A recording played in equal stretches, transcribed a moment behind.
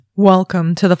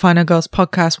Welcome to the Final Girls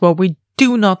podcast, where we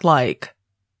do not like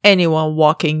anyone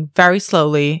walking very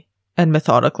slowly and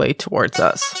methodically towards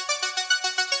us.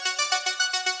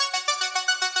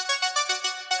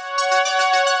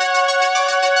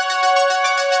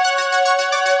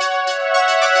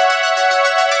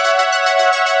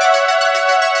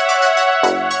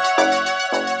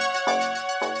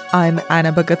 I'm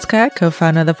Anna Bogutskaya,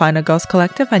 co-founder of the Final Girls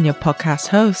Collective and your podcast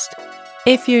host.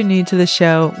 If you're new to the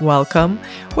show, welcome.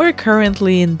 We're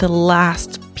currently in the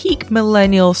last peak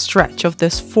millennial stretch of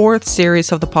this fourth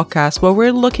series of the podcast, where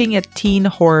we're looking at teen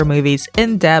horror movies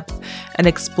in depth and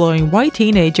exploring why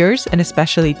teenagers, and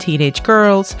especially teenage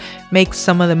girls, make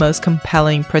some of the most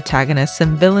compelling protagonists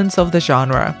and villains of the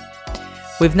genre.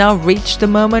 We've now reached the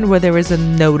moment where there is a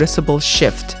noticeable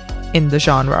shift in the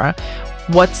genre.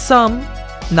 What some,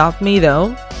 not me though,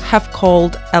 have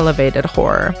called elevated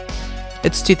horror.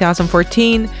 It's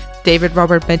 2014, David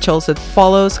Robert Mitchell's It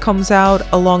Follows comes out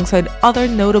alongside other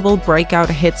notable breakout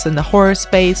hits in the horror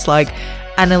space like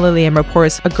Anna Lillian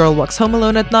Rapport's A Girl Walks Home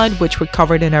Alone at Night, which we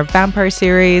covered in our Vampire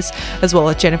series, as well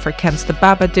as Jennifer Kent's The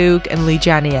Babadook and Leigh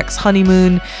Janiak's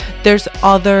Honeymoon. There's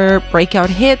other breakout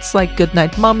hits like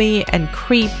Goodnight Mommy and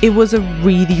Creep. It was a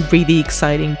really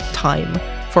exciting time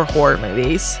for horror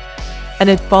movies. And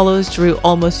It Follows drew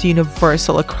almost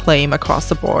universal acclaim across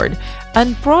the board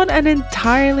and brought an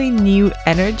entirely new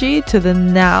energy to the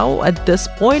now, at this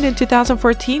point in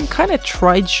 2014, kind of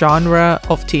tried genre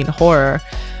of teen horror.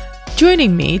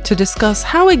 Joining me to discuss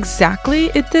how exactly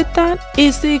it did that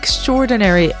is the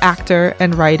extraordinary actor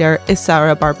and writer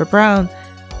Isara Barbara Brown.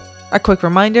 A quick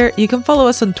reminder, you can follow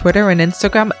us on Twitter and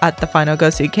Instagram at The Final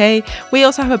Girls UK. We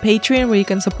also have a Patreon where you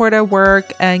can support our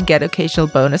work and get occasional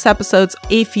bonus episodes.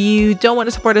 If you don't want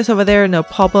to support us over there, no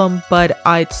problem, but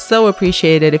I'd so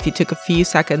appreciate it if you took a few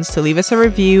seconds to leave us a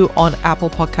review on Apple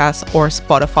Podcasts or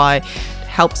Spotify. It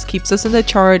helps keeps us in the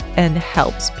chart and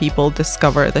helps people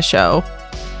discover the show.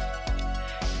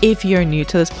 If you're new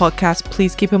to this podcast,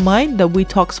 please keep in mind that we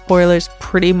talk spoilers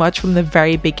pretty much from the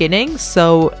very beginning.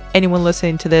 So anyone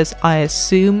listening to this, I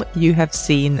assume you have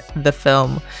seen the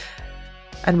film.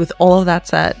 And with all of that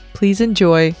said, please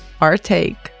enjoy our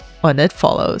take on It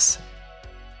Follows.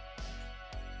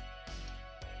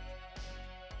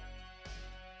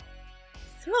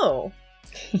 So,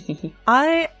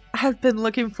 I have been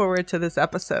looking forward to this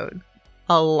episode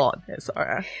a lot,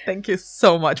 Isara. Thank you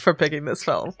so much for picking this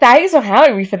film. Thanks for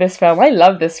having me for this film. I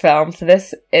love this film. So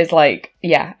this is like,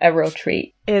 yeah, a real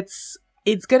treat. It's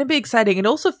gonna be exciting. It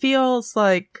also feels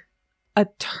like a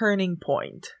turning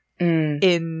point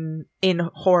in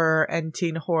horror and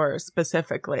teen horror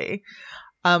specifically.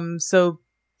 So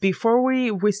before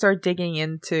we start digging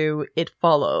into It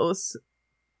Follows,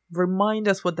 remind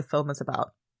us what the film is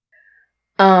about.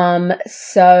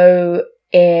 So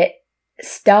it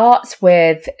starts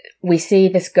with, we see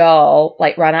this girl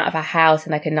like run out of her house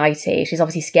in like a nightie. She's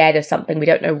obviously scared of something, we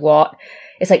don't know what.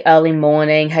 It's like early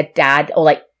morning, her dad, or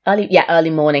like early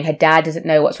morning, her dad doesn't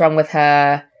know what's wrong with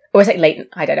her, or it's like late,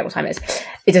 I don't know what time it is,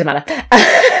 it doesn't matter.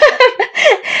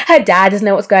 Her dad doesn't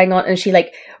know what's going on, and she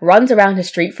like runs around her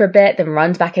street for a bit, then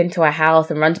runs back into her house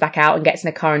and runs back out and gets in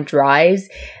a car and drives.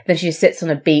 Then she just sits on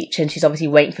a beach and she's obviously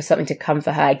waiting for something to come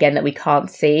for her again that we can't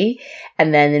see.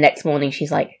 And then the next morning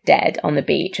she's like dead on the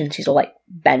beach and she's all like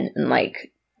bent and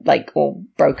like all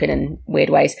broken in weird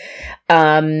ways.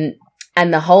 And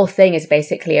the whole thing is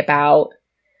basically about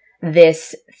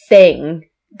this thing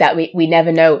that we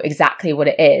never know exactly what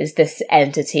it is, this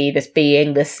entity, this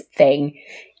being, this thing.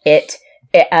 It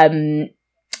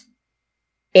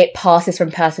passes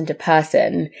from person to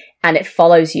person and it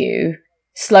follows you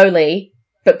slowly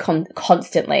but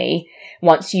constantly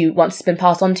once it's been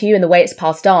passed on to you. And the way it's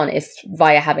passed on is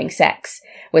via having sex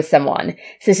with someone.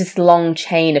 So this is this long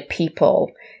chain of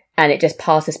people and it just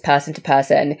passes person to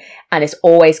person and it's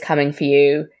always coming for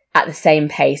you at the same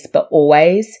pace, but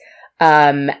always.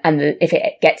 If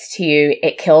it gets to you,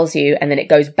 it kills you and then it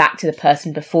goes back to the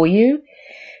person before you.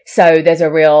 So there's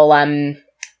a real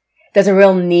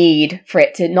need for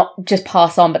it to not just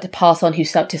pass on, but to pass on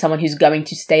to someone who's going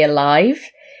to stay alive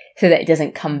so that it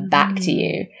doesn't come back to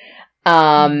you.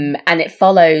 And it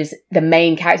follows the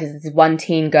main characters. There's one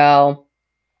teen girl,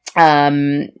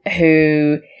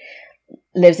 who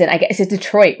lives in, I guess it's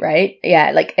Detroit, right? Yeah.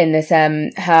 Like in this,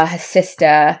 her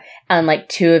sister and like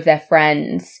two of their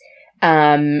friends,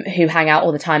 who hang out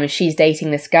all the time, and she's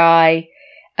dating this guy.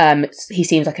 He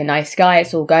seems like a nice guy.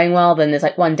 It's all going well. Then there's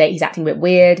like one date he's acting a bit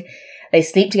weird. They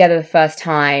sleep together the first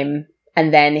time,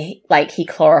 and then he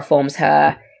chloroforms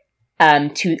her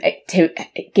to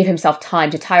give himself time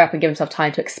to tie her up and give himself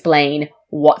time to explain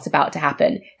what's about to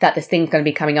happen, that this thing's going to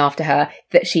be coming after her,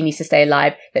 that she needs to stay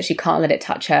alive, that she can't let it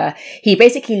touch her. He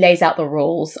basically lays out the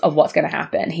rules of what's going to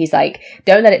happen. He's like,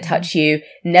 don't let it touch you,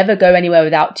 never go anywhere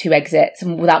without 2 exits,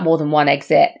 without more than 1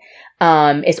 exit.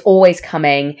 It's always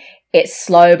coming. It's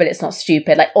slow, but it's not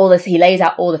stupid. Like all this, he lays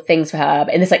out all the things for her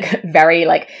in this like very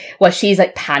like, well, she's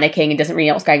like panicking and doesn't really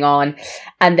know what's going on.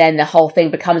 And then the whole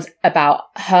thing becomes about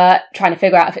her trying to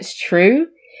figure out if it's true.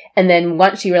 And then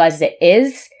once she realizes it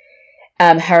is,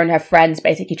 her and her friends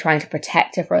basically trying to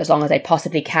protect her for as long as they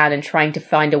possibly can and trying to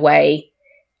find a way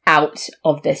out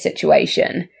of this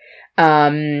situation.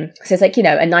 So it's like, you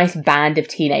know, a nice band of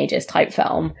teenagers type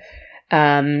film.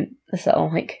 This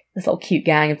little cute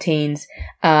gang of teens.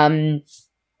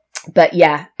 But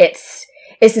yeah, it's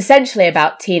essentially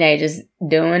about teenagers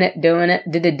doing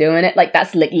it. Like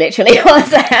that's like literally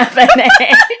what's happening.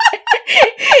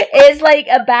 It's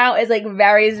like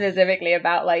very specifically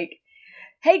about like,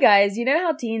 hey guys, you know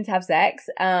how teens have sex?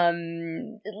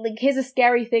 Like here's a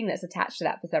scary thing that's attached to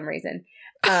that for some reason.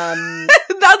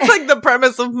 That's like the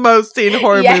premise of most teen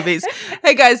horror movies.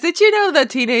 Hey guys, did you know that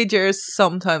teenagers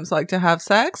sometimes like to have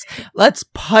sex? Let's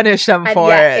punish them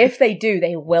for it. If they do,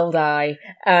 they will die.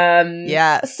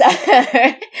 Yes. So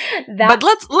but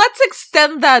let's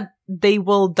extend that they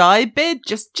will die bit.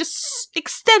 Just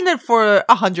extend it for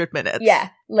 100 minutes. Yeah.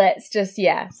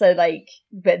 So like,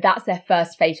 but that's their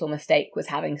first fatal mistake, was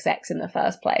having sex in the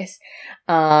first place.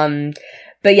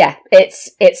 But yeah,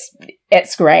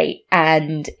 it's great,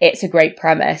 and it's a great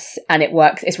premise, and it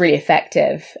works. It's really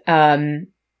effective.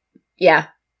 Yeah,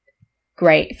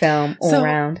 great film all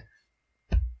around.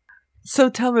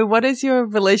 So tell me, what is your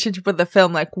relationship with the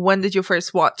film? Like, when did you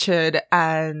first watch it,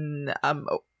 and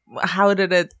how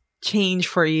did it change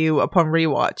for you upon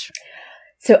rewatch?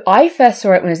 So I first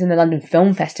saw it when it was in the London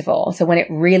Film Festival. So when it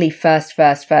really first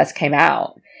came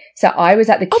out. So I was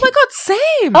at the... Oh my God,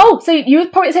 same! Oh, so you were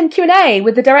probably at the same Q&A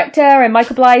with the director and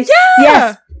Michael Blythe? Yeah!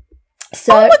 Yes.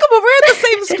 So, oh my God, but we're at the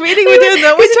same screening. We didn't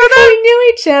know each other. We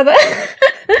knew each other.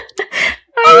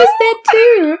 I was there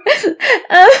too.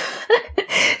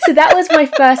 So that was my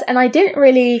first, and I didn't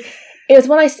really... It was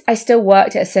when I still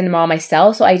worked at a cinema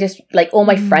myself, so I just, like, all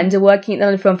my friends are working at the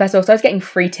London Film Festival, so I was getting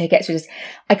free tickets.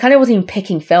 I kind of wasn't even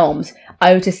picking films.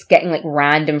 I was just getting, like,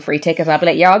 random free tickets, and I'd be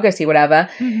like, yeah, I'll go see whatever.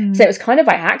 Mm-hmm. So it was kind of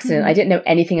by accident. I didn't know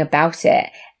anything about it,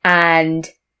 and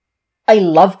I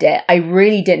loved it. I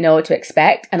really didn't know what to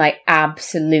expect, and I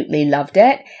absolutely loved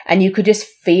it. And you could just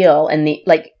feel in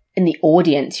the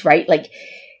audience, right? Like,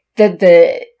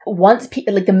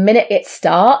 the minute it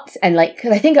starts, and like,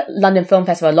 because I think at London Film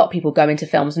Festival, a lot of people go into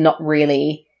films not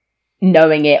really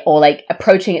knowing it, or like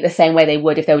approaching it the same way they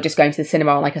would if they were just going to the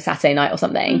cinema on like a Saturday night or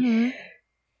something. Mm-hmm.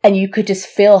 And you could just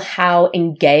feel how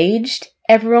engaged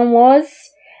everyone was.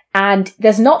 And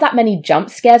there's not that many jump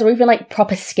scares or even like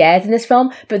proper scares in this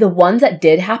film, but the ones that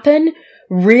did happen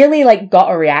really like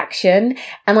got a reaction.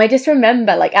 And I just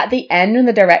remember like at the end when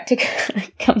the director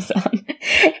comes on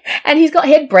and he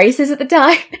had braces at the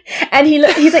time, and he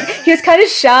was kind of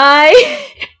shy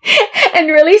and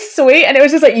really sweet, and it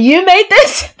was just like, you made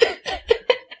this?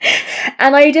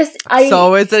 And it's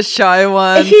always a shy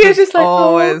one. He was just like,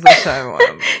 always a shy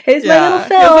one. Here's my little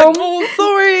film. He was like, oh,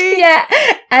 sorry. Yeah.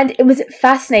 And it was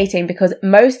fascinating because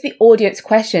most of the audience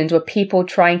questions were people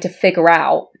trying to figure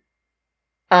out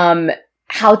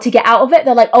how to get out of it.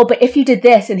 They're like, oh, but if you did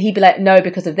this, and he'd be like, no,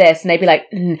 because of this. And they'd be like,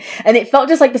 and it felt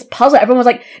just like this puzzle. Everyone was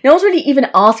like, no one's really even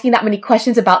asking that many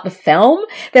questions about the film.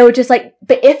 They were just like,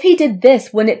 but if he did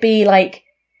this, wouldn't it be like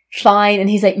fine? And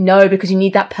he's like, no, because you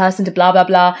need that person to blah, blah,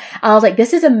 blah. And I was like,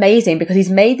 this is amazing because he's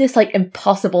made this like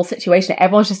impossible situation.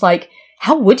 Everyone's just like,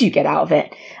 how would you get out of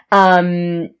it?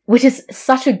 Which is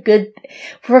such a good,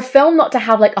 for a film not to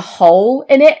have like a hole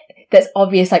in it that's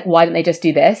obvious, like, why didn't they just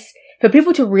do this? For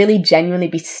people to really genuinely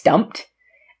be stumped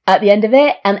at the end of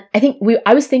it. And I think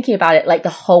I was thinking about it like the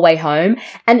whole way home,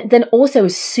 and then also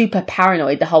was super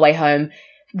paranoid the whole way home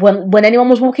when anyone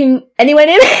was walking anywhere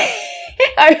near me.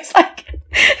 I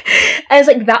was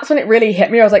like, that's when it really hit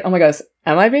me. I was like, oh my gosh,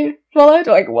 am I being followed?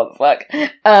 Like, what the fuck?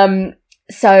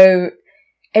 So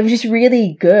it was just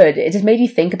really good. It just made you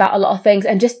think about a lot of things,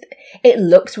 and just, it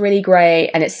looks really great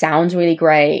and it sounds really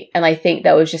great. And I think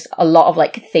there was just a lot of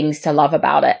like things to love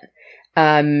about it.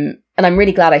 And I'm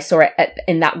really glad I saw it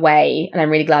in that way. And I'm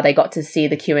really glad I got to see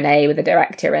the Q&A with the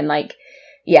director and like,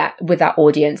 yeah, with that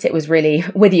audience. It was really,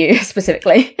 with you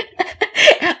specifically,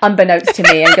 unbeknownst to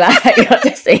me, I'm glad I got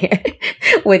to see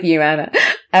it with you, Anna.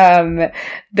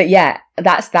 But yeah,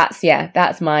 that's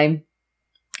my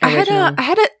original. I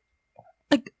had a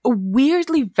like a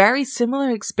weirdly very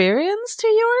similar experience to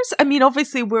yours. I mean,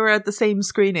 obviously we were at the same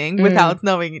screening without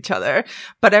knowing each other,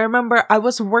 but I remember I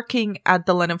was working at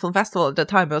the London Film Festival at the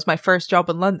time. It was my first job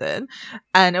in London,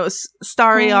 and it was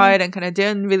starry-eyed and kind of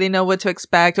didn't really know what to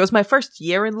expect. It was my first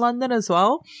year in London as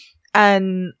well,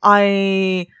 and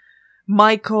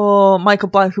Michael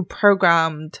Black, who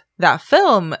programmed that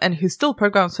film and who still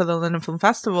programs for the London Film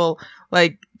Festival,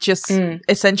 like just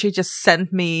essentially just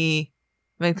sent me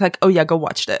like, oh yeah, go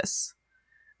watch this.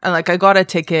 And like I got a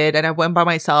ticket and I went by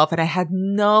myself and I had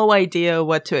no idea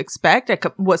what to expect. I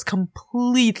was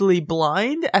completely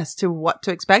blind as to what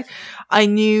to expect. I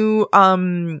knew,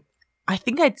 I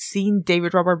think I'd seen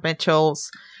David Robert Mitchell's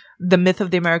The Myth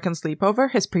of the American Sleepover,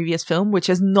 his previous film, which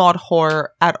is not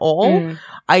horror at all.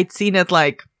 I'd seen it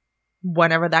like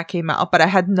whenever that came out, but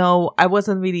I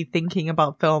wasn't really thinking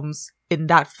about films in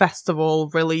that festival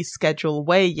release schedule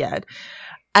way yet.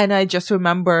 And I just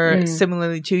remember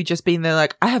similarly to just being there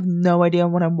like, I have no idea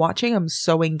what I'm watching. I'm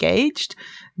so engaged.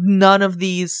 None of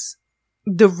these,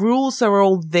 the rules are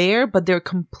all there, but they're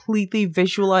completely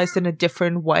visualized in a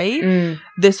different way.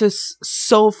 This is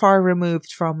so far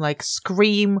removed from like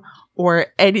Scream or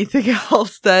anything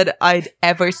else that I'd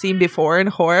ever seen before in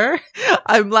horror.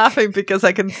 I'm laughing because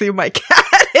I can see my cat.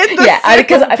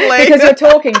 Because you're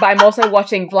talking, but I'm also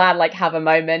watching Vlad like have a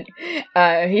moment.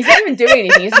 He's not even doing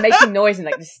anything; he's making noise and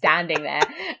like just standing there.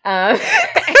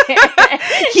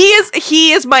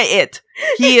 He is my it.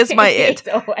 He is my it.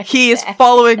 He is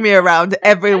following me around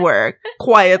everywhere,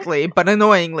 quietly but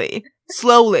annoyingly,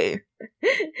 slowly,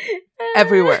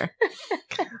 everywhere.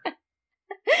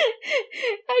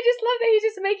 I just love that he's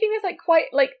just making this like quite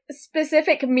like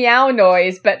specific meow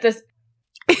noise, but just.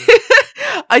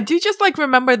 I do just like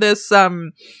remember this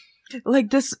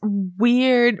like this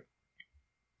weird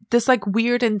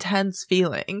intense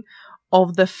feeling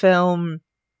of the film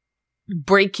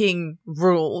breaking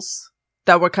rules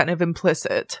that were kind of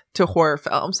implicit to horror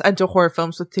films and to horror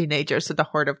films with teenagers at the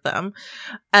heart of them.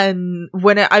 And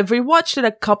when I've rewatched it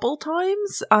a couple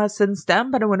times since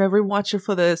then, but when I rewatched it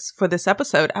for this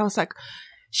episode, I was like,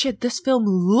 shit, this film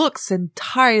looks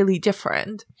entirely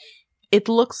different. It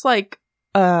looks like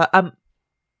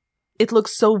it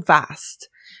looks so vast.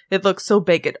 It looks so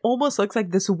big. It almost looks like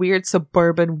this weird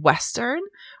suburban western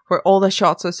where all the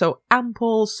shots are so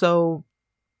ample, so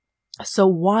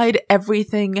wide.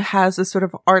 Everything has a sort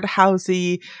of art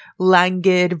housey,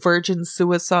 languid, virgin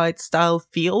suicide style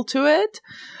feel to it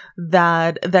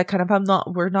that kind of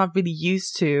we're not really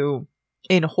used to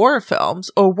in horror films,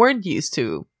 or weren't used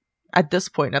to at this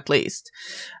point at least.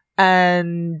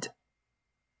 And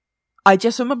I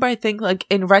just remember, I think, like,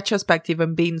 in retrospect,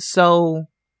 even being so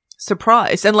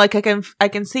surprised. And, like, I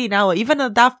can see now, even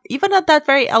at that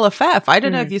very LFF, I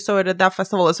don't know if you saw it at that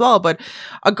festival as well, but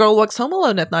A Girl Walks Home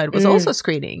Alone at Night was also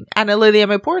screening, and a Lydia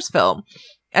Maypour's film.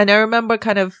 And I remember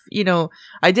kind of, you know,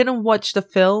 I didn't watch the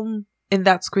film in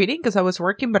that screening because I was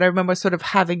working, but I remember sort of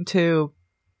having to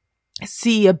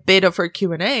see a bit of her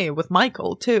Q&A with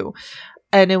Michael, too.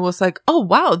 And it was like, oh,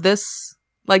 wow, this...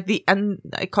 like the end,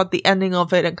 I caught the ending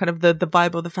of it and kind of the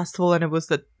vibe of the festival, and it was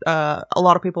that a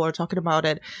lot of people are talking about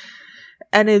it,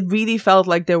 and it really felt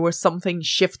like there was something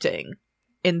shifting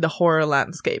in the horror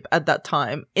landscape at that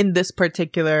time, in this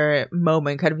particular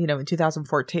moment, kind of, you know, in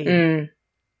 2014.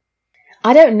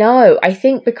 I don't know. I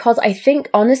think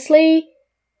honestly,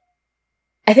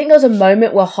 I think there was a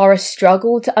moment where horror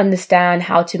struggled to understand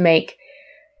how to make,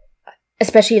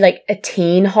 especially like a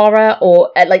teen horror,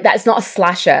 or like that's not a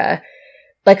slasher,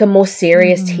 like a more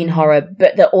serious teen horror,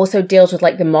 but that also deals with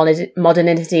like the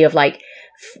modernity of like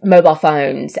mobile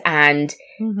phones and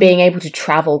being able to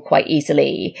travel quite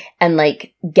easily and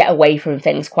like get away from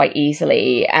things quite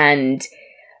easily. And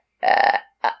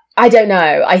I don't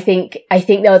know. I think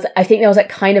there was like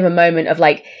kind of a moment of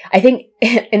like, I think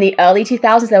in the early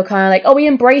 2000s they were kind of like, oh, we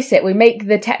embrace it, we make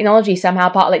the technology somehow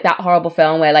part of like that horrible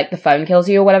film where like the phone kills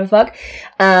you or whatever the fuck.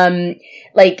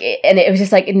 Like, and it was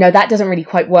just like, no, that doesn't really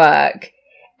quite work.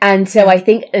 And so I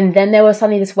think, and then there was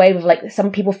suddenly this wave of like,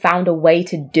 some people found a way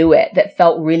to do it that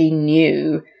felt really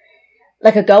new.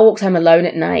 Like A Girl Walks Home Alone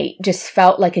at Night just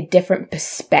felt like a different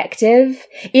perspective.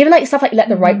 Even like stuff like Let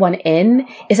the Right One In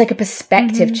is like a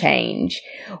perspective change,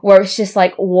 where it's just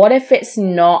like, what if it's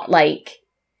not like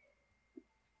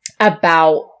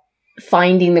about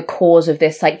finding the cause of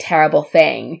this like terrible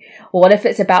thing? What if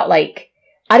it's about like,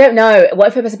 I don't know, what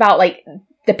if it was about like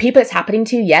the people it's happening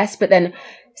to, yes, but then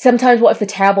sometimes what if the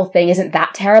terrible thing isn't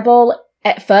that terrible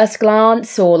at first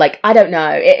glance, or like, I don't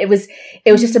know. It was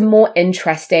just a more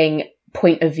interesting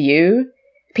point of view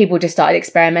people just started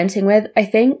experimenting with, I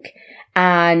think.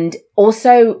 and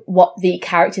also what the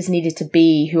characters needed to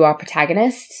be who are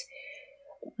protagonists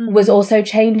was also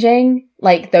changing.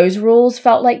 Like, those rules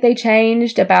felt like they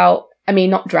changed about, I mean,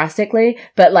 not drastically,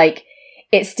 but like,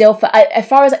 it's still, as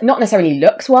far as, not necessarily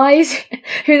looks-wise,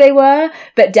 who they were,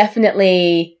 but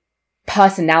definitely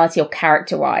personality or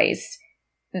character-wise,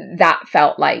 that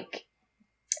felt like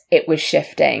it was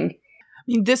shifting. I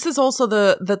mean, this is also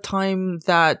the time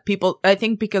that people, I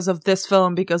think because of this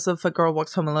film, because of A Girl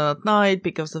Walks Home Alone at Night,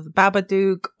 because of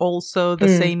Babadook, also the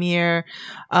same year.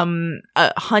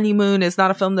 Honeymoon is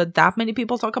not a film that many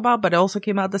people talk about, but it also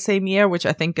came out the same year, which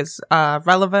I think is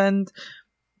relevant.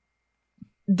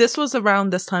 This was around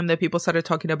this time that people started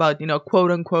talking about,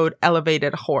 quote unquote,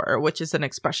 elevated horror, which is an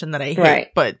expression that I hate. Right.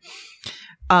 But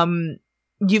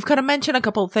you've kind of mentioned a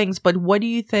couple of things, but what do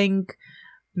you think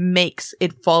makes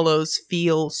It Follows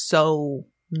feel so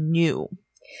new?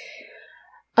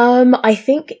 I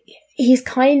think he's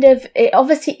kind of, it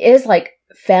obviously is like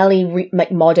fairly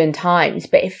like modern times,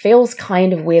 but it feels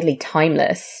kind of weirdly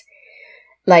timeless.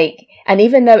 Like, and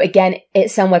even though, again,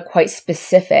 it's somewhere quite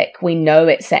specific, we know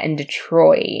it's set in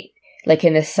Detroit, like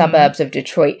in the suburbs of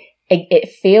Detroit, it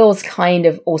feels kind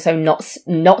of also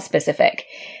not specific.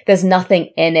 There's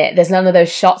nothing in it. There's none of those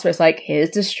shots where it's like, here's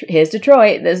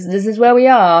Detroit. This is where we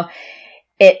are.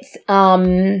 It's,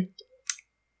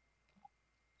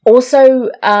 also,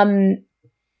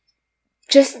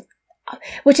 just,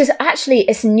 which is actually,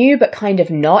 it's new, but kind of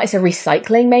not. It's a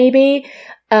recycling maybe,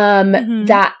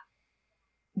 that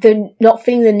the not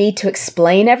feeling the need to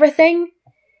explain everything,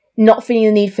 not feeling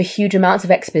the need for huge amounts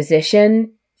of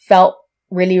exposition felt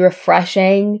really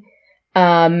refreshing.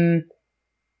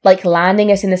 Like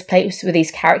landing us in this place with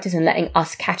these characters and letting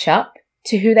us catch up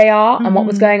to who they are and what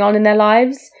was going on in their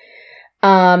lives.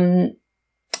 The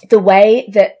way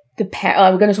that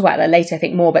we're going to talk about that later, I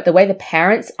think, more, but the way the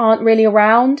parents aren't really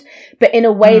around, but in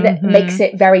a way that makes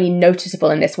it very noticeable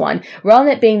in this one, rather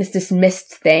than it being this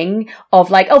dismissed thing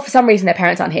of like, oh, for some reason their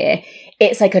parents aren't here.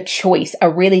 It's like a choice, a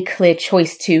really clear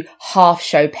choice to half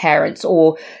show parents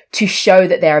or to show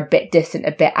that they're a bit distant,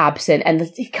 a bit absent, and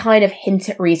kind of hint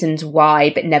at reasons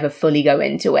why, but never fully go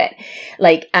into it.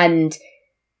 Like, and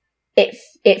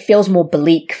it feels more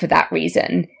bleak for that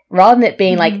reason. Rather than it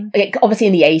being like, obviously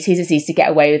in the 80s, it's easy to get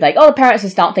away with like, oh, the parents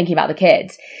just aren't thinking about the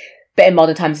kids. But in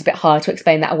modern times, it's a bit hard to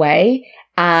explain that away.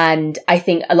 And I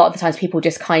think a lot of the times people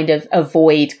just kind of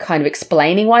avoid kind of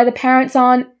explaining why the parents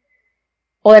aren't,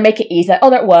 or they make it easy. Like, oh,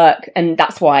 they're at work. And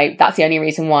that's the only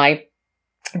reason why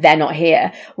they're not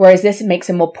here. Whereas this makes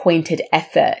a more pointed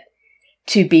effort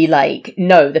to be like,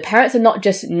 no, the parents are not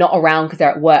just not around because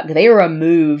they're at work. They are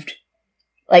removed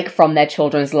like from their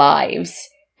children's lives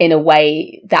in a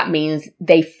way that means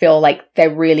they feel like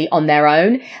they're really on their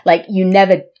own. Like, you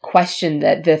never question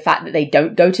the fact that they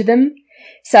don't go to them.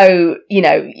 So,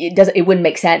 it wouldn't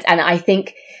make sense. And I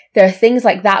think there are things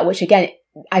like that, which again,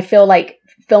 I feel like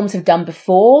films have done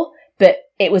before, but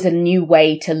it was a new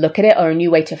way to look at it, or a new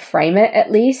way to frame it,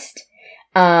 at least.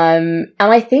 And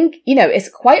I think, it's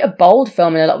quite a bold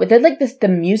film in a lot of it. Like the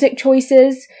music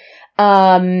choices,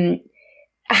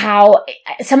 how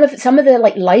some of the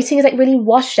like lighting is like really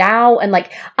washed out, and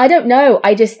like, I don't know,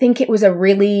 I just think it was a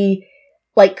really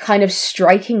like kind of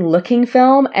striking looking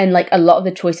film, and like a lot of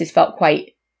the choices felt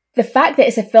quite, the fact that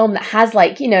it's a film that has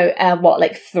like,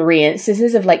 like 3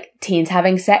 instances of like teens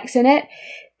having sex in it,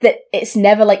 that it's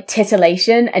never like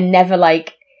titillation and never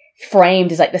like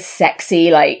framed as like the sexy,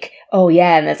 like, oh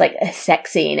yeah, and there's like a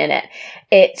sex scene in it.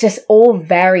 It's just all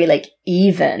very like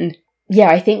even. Yeah,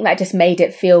 I think that just made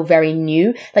it feel very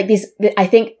new. Like I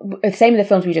think the same with the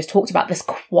films we just talked about, this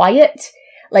quiet,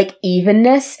 like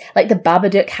evenness, like the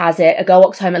Babadook has it, A Girl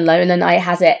Walks Home Alone at Night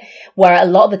has it, where a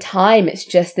lot of the time it's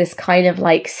just this kind of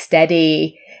like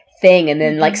steady thing, and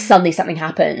then like suddenly something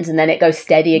happens and then it goes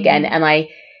steady again. And I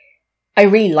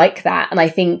really like that. And I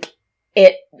think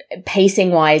it,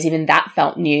 pacing wise, even that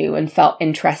felt new and felt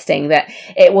interesting, that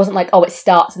it wasn't like, oh, it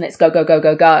starts and it's go, go, go,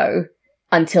 go, go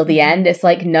until the end. It's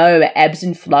like, no, it ebbs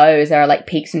and flows. There are like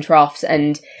peaks and troughs,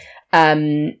 and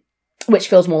which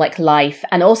feels more like life.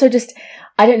 And also just,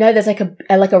 I don't know, there's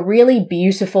like a really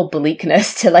beautiful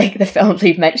bleakness to like the films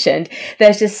we've mentioned.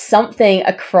 There's just something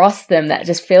across them that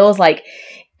just feels like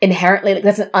inherently, like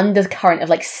there's an undercurrent of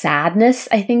like sadness,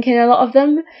 I think, in a lot of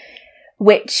them,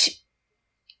 which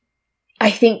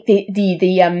I think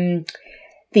the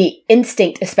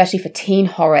instinct, especially for teen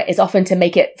horror, is often to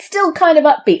make it still kind of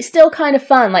upbeat, still kind of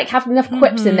fun, like have enough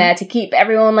quips in there to keep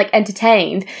everyone like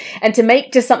entertained, and to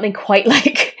make just something quite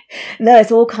like, no,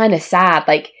 it's all kind of sad.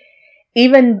 Like,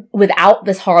 even without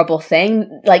this horrible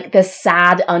thing, like the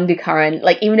sad undercurrent,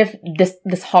 like even if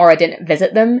this horror didn't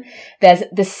visit them, there's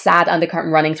this sad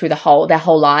undercurrent running through their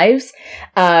whole lives,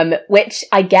 which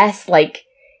I guess like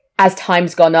as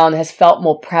time's gone on has felt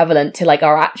more prevalent to like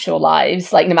our actual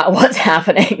lives. Like no matter what's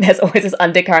happening, there's always this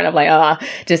undercurrent of like,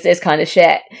 just this kind of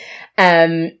shit.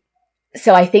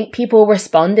 So I think people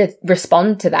respond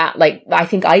to that. Like I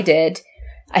think I did.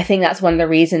 I think that's one of the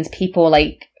reasons people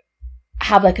like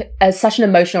have like such an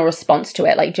emotional response to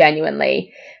it. Like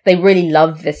genuinely, they really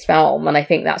love this film, and I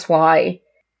think that's why.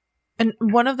 And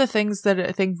one of the things that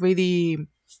I think really,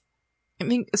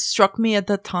 struck me at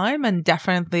the time, and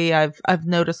definitely I've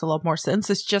noticed a lot more since,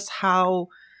 is just how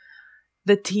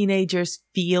the teenagers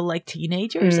feel like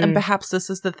teenagers, and perhaps this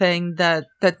is the thing that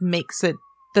makes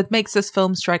this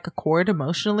film strike a chord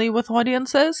emotionally with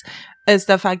audiences, is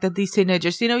the fact that these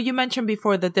teenagers, you mentioned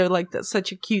before that they're like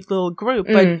such a cute little group,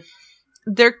 but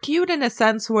they're cute in a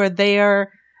sense where they're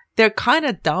kind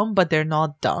of dumb, but they're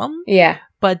not dumb. Yeah.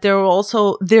 But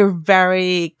they're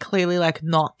very clearly like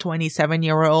not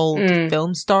 27-year-old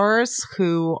film stars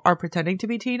who are pretending to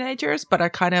be teenagers, but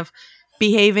are kind of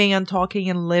behaving and talking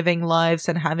and living lives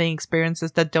and having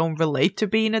experiences that don't relate to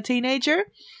being a teenager.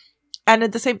 And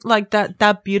at the same, like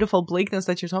that beautiful bleakness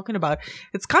that you're talking about,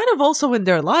 it's kind of also in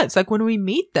their lives. Like when we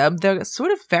meet them, they're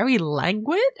sort of very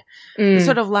languid, they're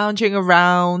sort of lounging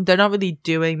around. They're not really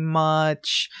doing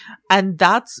much. And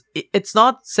it's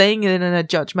not saying it in a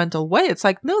judgmental way. It's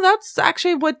like, no, that's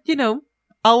actually what,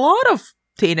 a lot of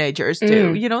teenagers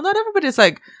do. Not everybody's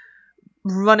like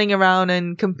running around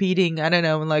and competing, I don't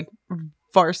know, in like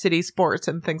varsity sports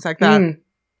and things like that.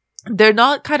 They're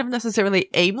not kind of necessarily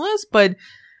aimless, but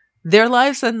their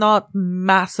lives are not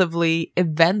massively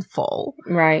eventful.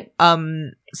 Right.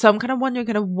 So I'm kind of wondering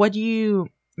what do you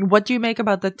make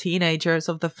about the teenagers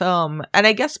of the film? And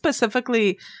I guess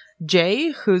specifically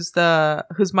Jay, who's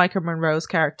Micah Monroe's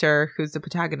character, who's the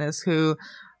protagonist, who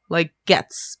like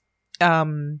gets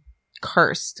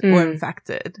cursed or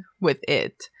infected with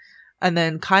it, and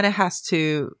then kind of has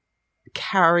to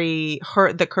carry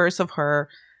the curse of her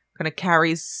kind of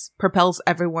propels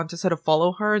everyone to sort of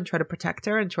follow her and try to protect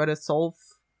her and try to solve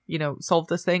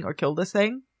this thing or kill this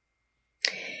thing.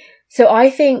 So I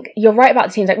think you're right about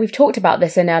the teens. Like we've talked about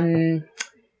this in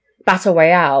Battle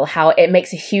Royale, how it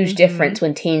makes a huge difference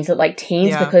when teens look like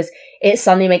teens, because it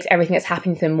suddenly makes everything that's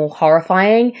happening to them more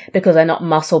horrifying because they're not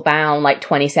muscle bound like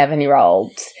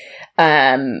 27-year-olds.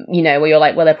 Where you're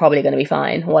like, well, they're probably going to be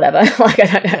fine, whatever. Like,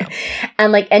 I don't know.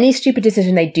 And like any stupid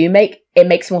decision they do make, it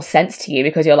makes more sense to you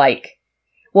because you're like,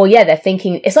 well, yeah, they're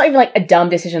thinking, it's not even like a dumb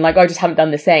decision, like, oh, I just haven't done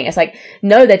this thing. It's like,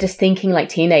 no, they're just thinking like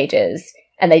teenagers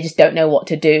and they just don't know what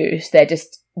to do. So they're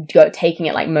just taking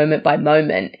it like moment by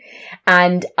moment.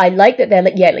 And I like that they're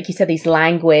like, yeah, like you said, these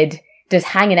languid, just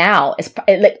hanging out.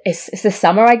 It's the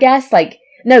summer, I guess. Like,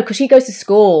 no, because she goes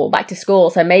back to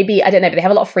school. So maybe, I don't know, but they have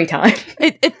a lot of free time.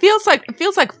 It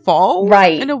feels like fall,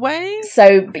 right? In a way.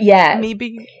 So yeah,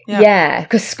 maybe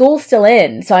because school's still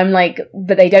in. So I'm like,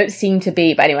 but they don't seem to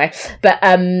be. But anyway,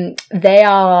 they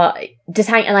are just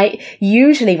hanging. And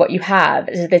usually what you have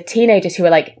is the teenagers who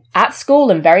are like at school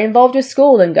and very involved with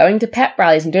school and going to pep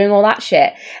rallies and doing all that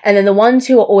shit. And then the ones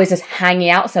who are always just hanging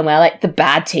out somewhere, like the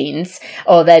bad teens,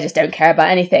 or they just don't care about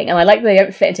anything. And I like that they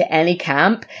don't fit into any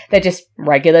camp. They're just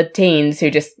regular teens who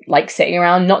just like sitting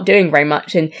around not doing very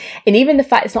much. And even the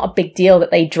fact it's not a big deal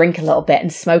that they drink a little bit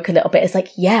and smoke a little bit, it's like,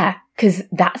 yeah, because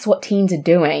that's what teens are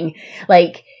doing.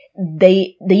 Like,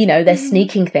 they're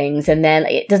sneaking things, and then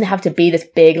it doesn't have to be this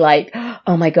big like,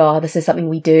 oh my god, this is something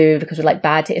we do because we're like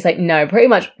bad. It's like, no, pretty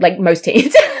much like most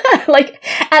teens like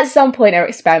at some point are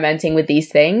experimenting with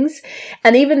these things.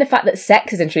 And even the fact that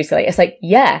sex is introduced, like, it's like,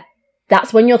 yeah,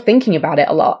 that's when you're thinking about it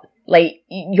a lot. Like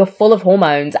you're full of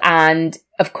hormones, and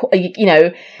of course, I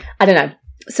don't know.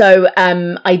 So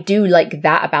I do like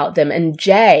that about them. And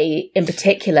Jay in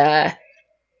particular,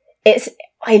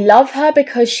 I love her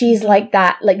because she's like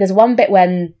that. Like, there's one bit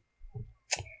when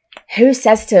who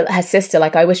says to her sister,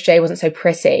 like, I wish Jay wasn't so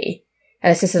pretty.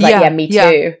 And her sister's like, yeah, me too.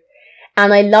 Yeah.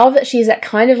 And I love that she's at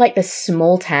kind of like this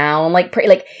small town, like pretty,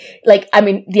 like, I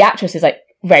mean, the actress is like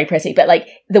very pretty, but like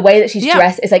the way that she's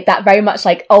dressed is like that very much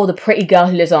like, oh, the pretty girl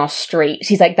who lives on our street.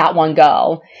 She's like that one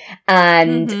girl.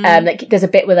 And like there's a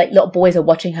bit where like little boys are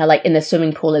watching her like in the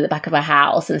swimming pool in the back of her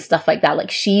house and stuff like that. Like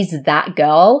she's that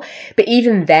girl. But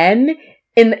even then,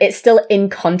 it's still in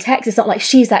context. It's not like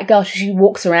she's that girl. She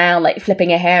walks around like flipping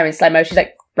her hair in slow motion. She's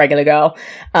like regular girl.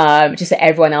 Just that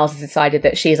everyone else has decided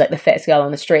that she's like the fittest girl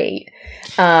on the street.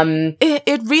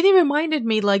 It really reminded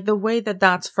me like the way that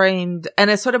that's framed,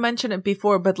 and I sort of mentioned it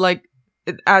before, but like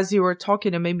as you were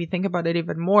talking, it made me think about it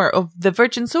even more of the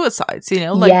virgin suicides, you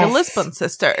know, like the Lisbon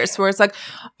sisters, where it's like,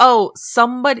 oh,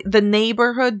 the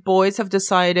neighborhood boys have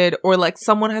decided, or like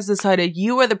someone has decided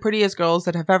you are the prettiest girls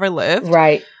that have ever lived.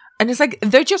 Right. And it's like,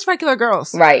 they're just regular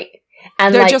girls. Right.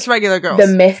 And they're like, just regular girls. The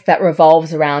myth that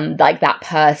revolves around like that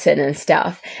person and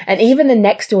stuff. And even the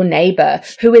next door neighbor,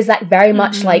 who is like very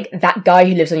much like that guy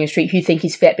who lives on your street, who you think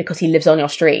he's fit because he lives on your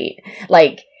street.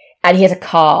 Like, and he has a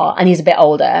car and he's a bit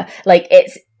older. Like,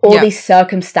 it's all these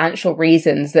circumstantial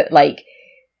reasons that like,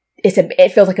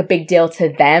 it feels like a big deal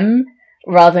to them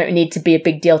rather than it need to be a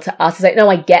big deal to us. It's like, no,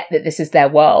 I get that this is their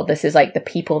world. This is like the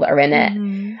people that are in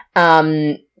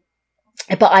it.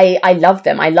 But I love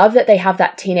them. I love that they have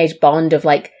that teenage bond of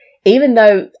like, even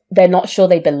though they're not sure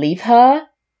they believe her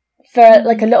for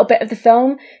like a little bit of the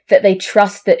film, that they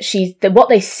trust that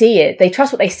they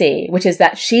trust what they see, which is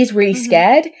that she's really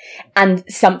scared and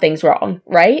something's wrong,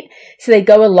 right? So they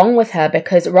go along with her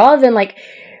because rather than like,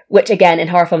 which again in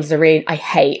horror films is a really, I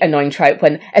hate annoying trope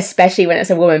especially when it's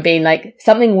a woman being like,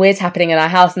 something weird's happening in our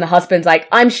house and the husband's like,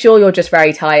 I'm sure you're just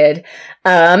very tired.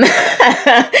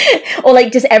 Or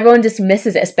like just everyone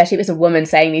dismisses it, especially if it's a woman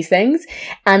saying these things.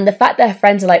 And the fact that her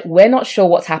friends are like, we're not sure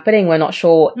what's happening. We're not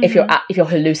sure if you're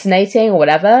hallucinating or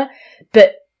whatever.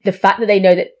 But the fact that they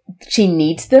know that she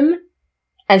needs them.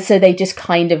 And so they just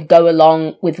kind of go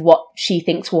along with what she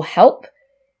thinks will help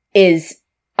is,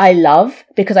 I love,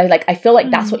 because I feel like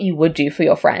that's what you would do for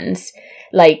your friends.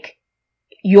 Like,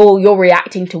 you're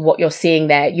reacting to what you're seeing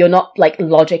there. You're not like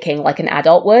logicking like an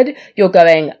adult would. You're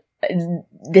going,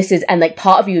 this is, and like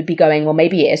part of you would be going, well,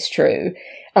 maybe it is true.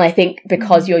 And I think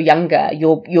because you're younger,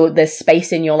 there's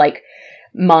space in your like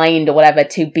mind or whatever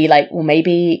to be like, well,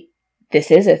 maybe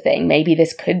this is a thing. Maybe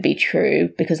this could be true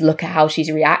because look at how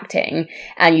she's reacting,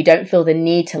 and you don't feel the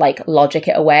need to like logic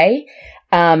it away.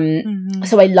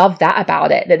 So I love that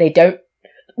about it, that they don't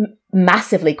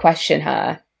massively question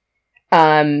her.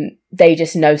 They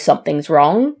just know something's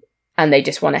wrong and they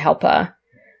just want to help her.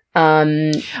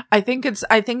 I think it's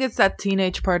that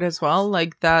teenage part as well,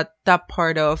 like that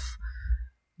part of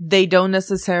they don't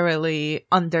necessarily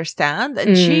understand,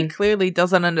 and she clearly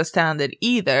doesn't understand it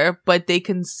either, but they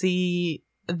can see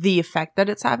the effect that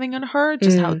it's having on her,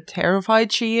 just how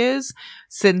terrified she is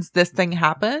since this thing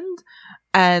happened.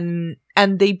 And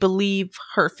they believe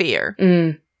her fear.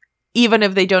 Even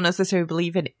if they don't necessarily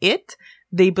believe in it,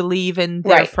 they believe in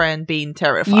their friend being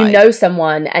terrified. You know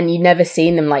someone and you've never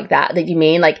seen them like that you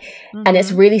mean? Like, and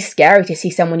it's really scary to see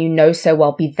someone you know so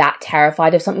well be that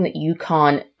terrified of something that you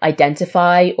can't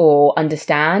identify or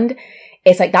understand.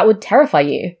 It's like, that would terrify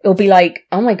you. It'll be like,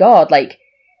 oh my God, like,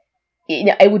 you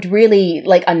know, it would really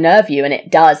like unnerve you, and it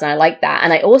does. And I like that.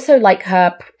 And I also like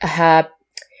her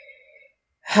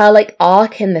like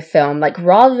arc in the film, like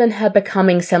rather than her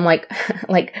becoming some like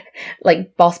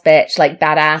boss bitch, like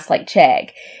badass, like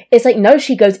chick, it's like, no,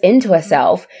 she goes into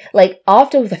herself. Like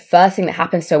after the first thing that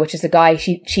happens to her, which is the guy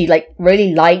she like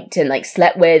really liked and like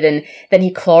slept with, and then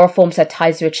he chloroforms her,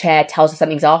 ties to a chair, tells her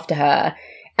something's after her.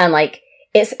 And like,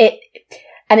 it's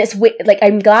like,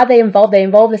 I'm glad they involve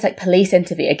this like police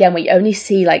interview again, where you only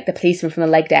see like the policeman from the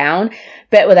leg down,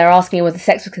 but where they're asking her, was the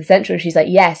sex consensual? And she's like,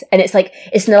 yes. And it's like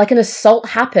an assault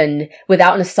happened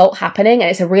without an assault happening. And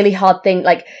it's a really hard thing.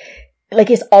 Like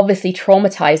it's obviously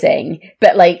traumatizing,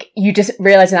 but like you just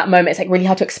realize in that moment, it's like really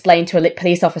hard to explain to a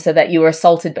police officer that you were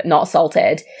assaulted, but not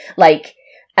assaulted. Like,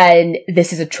 and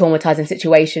this is a traumatizing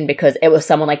situation because it was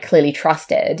someone I clearly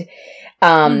trusted.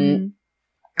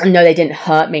 No, they didn't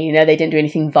hurt me. No, they didn't do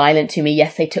anything violent to me.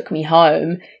 Yes, they took me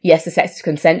home. Yes, the sex is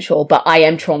consensual, but I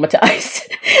am traumatized,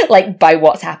 like, by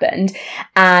what's happened.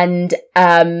 And,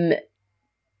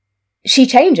 she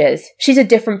changes. She's a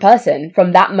different person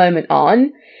from that moment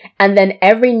on. And then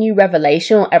every new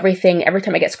revelation or everything, every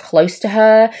time it gets close to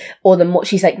her, or the more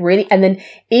she's like really, and then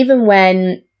even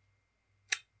when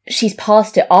she's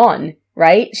passed it on,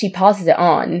 right? She passes it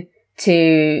on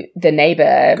to the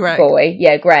neighbor boy,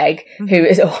 Greg, who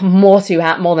is more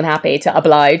than happy to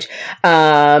oblige.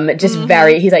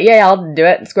 He's like, yeah, I'll do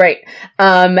it. It's great.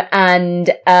 Even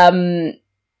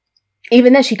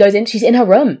then she goes in, she's in her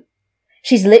room.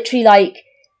 She's literally like,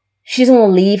 she doesn't want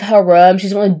to leave her room. She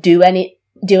doesn't want to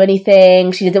do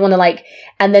anything. She doesn't want to like,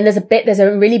 and then there's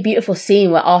a really beautiful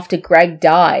scene where after Greg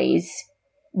dies,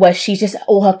 where she's just,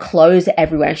 all her clothes are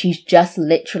everywhere and she's just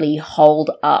literally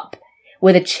holed up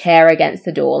with a chair against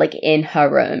the door, like in her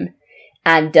room,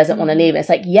 and doesn't want to leave. It's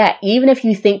like, yeah, even if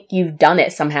you think you've done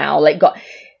it somehow, like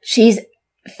she's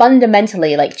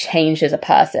fundamentally like changed as a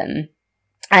person.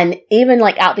 And even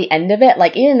like at the end of it,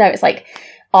 like even though it's like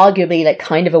arguably like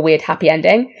kind of a weird happy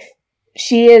ending,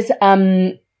 she is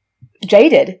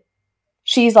jaded.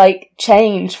 she's like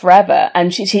changed forever.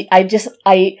 And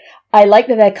I like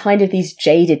that they're kind of these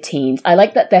jaded teens. I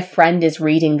like that their friend is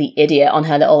reading The Idiot on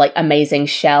her little like amazing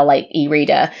shell like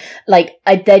e-reader. Like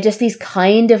they're just these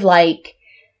kind of like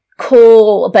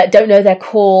cool but don't know they're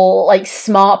cool, like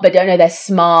smart but don't know they're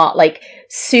smart, like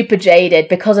super jaded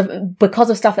because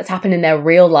of stuff that's happened in their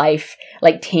real life,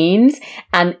 like teens.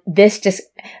 And this just,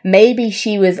 maybe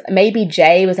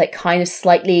Jay was like kind of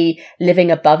slightly living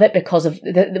above it because of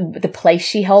the place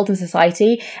she holds in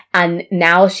society, and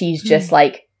now she's just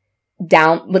like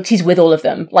down, but she's with all of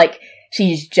them, like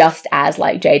she's just as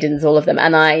like jaded as all of them.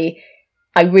 And I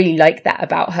really like that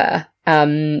about her.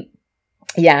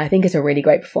 Yeah, I think it's a really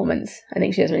great performance. I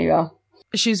think she does really well.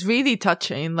 She's really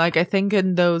touching. Like, I think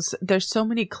in those, there's so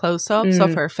many close-ups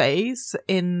of her face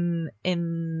in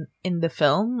the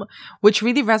film, which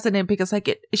really resonate because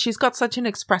like she's got such an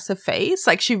expressive face.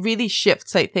 Like she really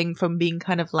shifts, I think, from being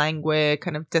kind of languid,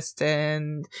 kind of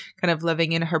distant, kind of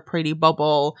living in her pretty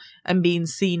bubble and being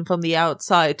seen from the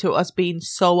outside to us being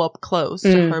so up close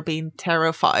to her being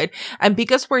terrified. And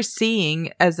because we're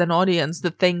seeing as an audience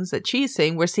the things that she's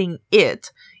seeing, we're seeing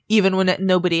it. Even when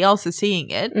nobody else is seeing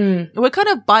it, we're kind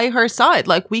of by her side.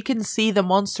 Like, we can see the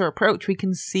monster approach. We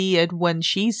can see it when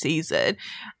she sees it.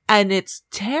 And it's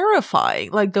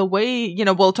terrifying. Like, the way, you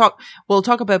know, we'll talk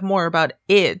a bit more about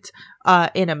it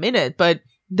in a minute. But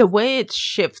the way it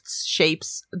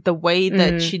shapes, the way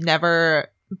that she never...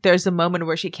 There's a moment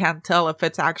where she can't tell if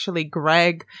it's actually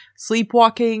Greg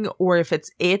sleepwalking or if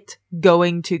it's it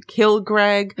going to kill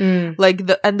Greg. Like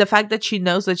the fact that she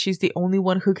knows that she's the only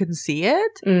one who can see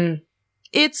it.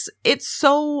 It's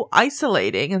so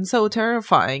isolating and so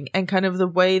terrifying, and kind of the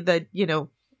way that, you know,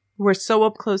 we're so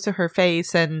up close to her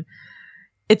face, and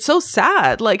it's so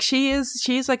sad. Like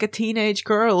she's like a teenage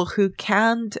girl who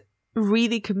can't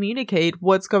really communicate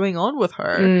what's going on with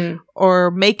her or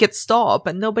make it stop,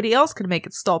 and nobody else can make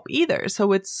it stop either.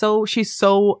 So she's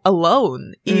so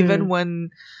alone, even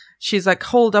when she's like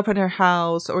holed up in her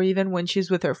house, or even when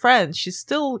she's with her friends, she's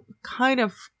still kind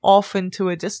of off into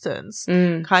a distance,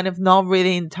 kind of not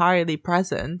really entirely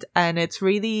present. And it's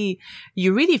really,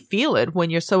 you really feel it when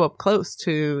you're so up close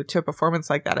to a performance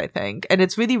like that, I think. And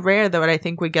it's really rare that I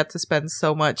think we get to spend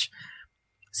so much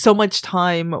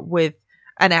time with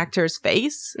an actor's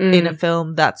face in a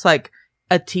film that's like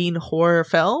a teen horror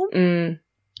film.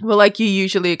 Well, like, you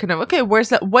usually kind of, okay, what's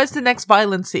the next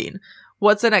violent scene?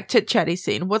 What's the next chit-chatty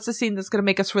scene? What's the scene that's going to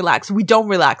make us relax? We don't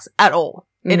relax at all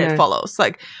in It Follows.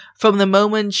 Like, from the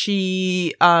moment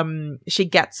she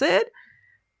gets it,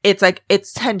 it's like,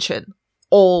 it's tension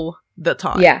all the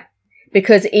time. Yeah.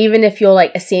 Because even if you're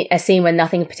like a scene where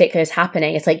nothing particular is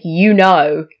happening, it's like, you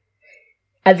know,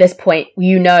 at this point,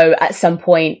 you know, at some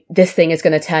point, this thing is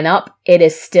going to turn up. It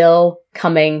is still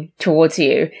coming towards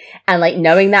you. And like,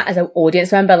 knowing that as an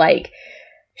audience member, like,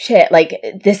 shit, like,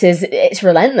 it's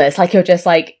relentless. Like, you're just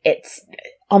like,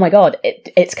 oh my God,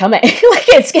 it's coming. Like,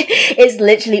 it's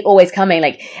literally always coming.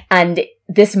 Like, and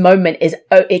this moment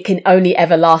it can only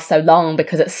ever last so long,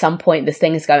 because at some point this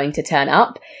thing is going to turn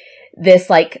up. This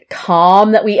like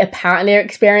calm that we apparently are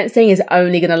experiencing is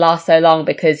only going to last so long,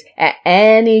 because at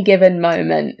any given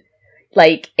moment,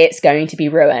 like, it's going to be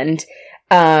ruined.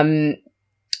 And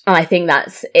I think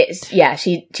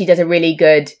she does a really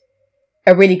good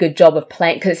job of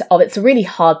playing, because it's a really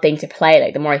hard thing to play.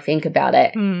 Like, the more I think about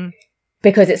it,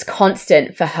 because it's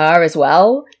constant for her as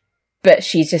well, but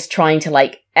she's just trying to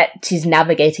like, she's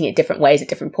navigating it different ways at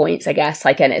different points, I guess.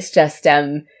 Like, and it's just,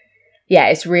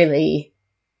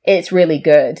 it's really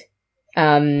good.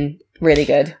 Really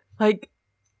good. Like,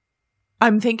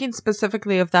 I'm thinking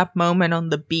specifically of that moment on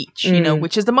the beach, you know,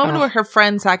 which is the moment where her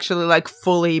friends actually like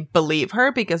fully believe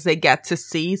her, because they get to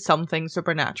see something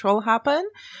supernatural happen.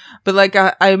 But like,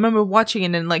 I remember watching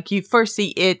it, and like, you first see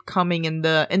it coming in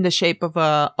the shape of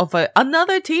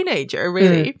another teenager,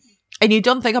 really. And you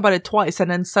don't think about it twice. And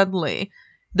then suddenly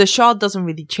the shot doesn't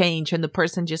really change, and the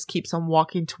person just keeps on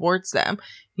walking towards them.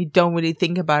 You don't really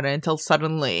think about it until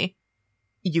suddenly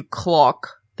you clock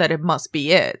that it must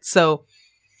be it. So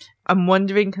I'm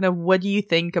wondering, kind of, what do you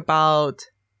think about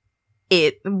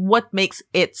it? What makes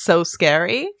it so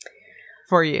scary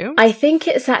for you? I think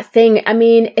it's that thing. I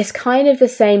mean, it's kind of the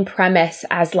same premise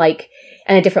as, like,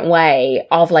 in a different way,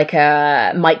 of like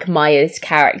a Mike Myers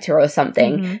character or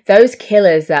something. Those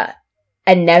killers that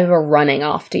are never running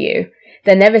after you.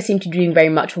 They never seem to be doing very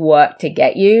much work to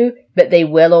get you, but they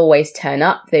will always turn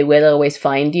up. They will always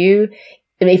find you.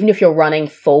 And even if you're running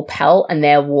full pelt and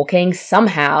they're walking,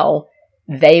 somehow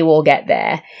they will get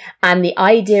there. And the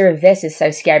idea of this is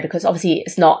so scary, because obviously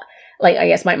it's not, like, I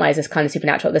guess Mike Myers is kind of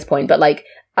supernatural at this point, but like,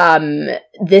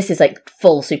 this is like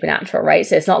full supernatural, right?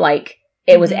 So it's not like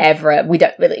it was ever, we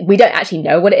don't actually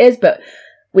know what it is, but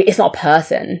it's not a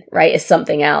person, right? It's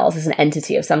something else. It's an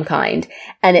entity of some kind.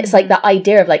 And it's like that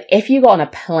idea of like, if you got on a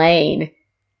plane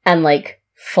and like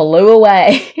flew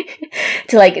away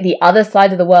to like the other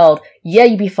side of the world, yeah,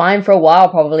 you'd be fine for a while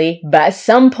probably, but at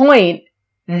some point,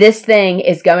 this thing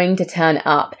is going to turn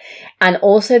up. And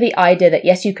also the idea that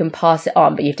yes, you can pass it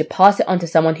on, but you have to pass it on to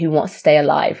someone who wants to stay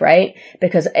alive, right?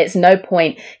 Because it's no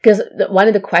point, because one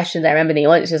of the questions I remember in the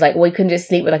audience was like, well, you couldn't just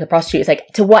sleep with like a prostitute. It's like,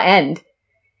 to what end?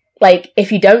 Like,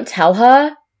 if you don't tell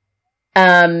her,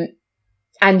 and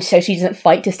so she doesn't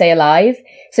fight to stay alive.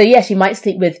 So yes, you might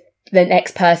sleep with the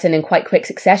next person in quite quick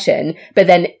succession, but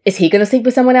then is he going to sleep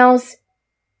with someone else?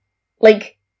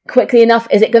 Like, quickly enough?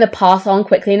 Is it going to pass on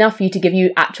quickly enough for you to give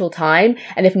you actual time?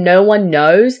 And if no one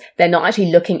knows, they're not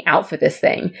actually looking out for this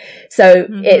thing. So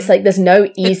it's like, there's no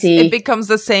easy... It becomes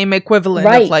the same equivalent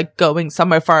of like going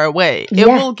somewhere far away.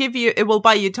 It will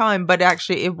buy you time, but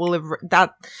actually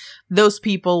those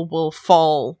people will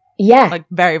fall like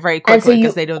very, very quickly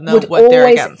because they don't know what they're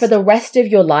against. For the rest of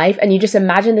your life, and you just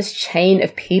imagine this chain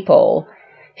of people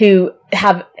who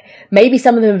have, maybe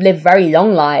some of them have lived very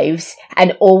long lives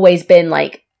and always been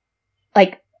like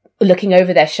looking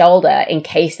over their shoulder in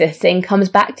case this thing comes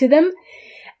back to them.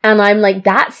 And I'm like,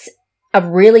 that's a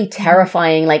really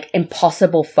terrifying, like,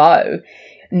 impossible foe.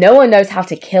 No one knows how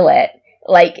to kill it.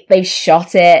 Like, they've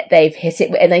shot it, they've hit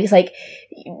it, and it's like,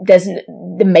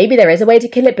 maybe there is a way to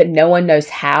kill it, but no one knows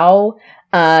how.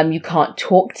 You can't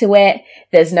talk to it.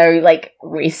 There's no, like,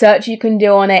 research you can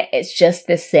do on it. It's just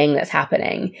this thing that's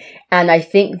happening. And I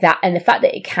think that, and the fact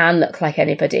that it can look like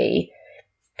anybody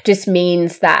just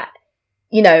means that,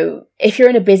 you know, if you're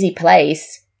in a busy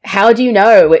place, how do you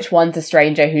know which one's a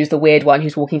stranger, who's the weird one,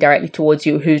 who's walking directly towards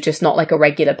you, who's just not like a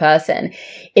regular person?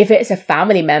 If it's a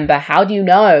family member, how do you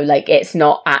know, like, it's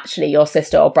not actually your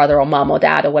sister or brother or mum or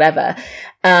dad or whatever?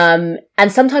 And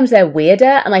sometimes they're weirder,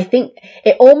 and I think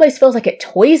it almost feels like it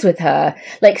toys with her.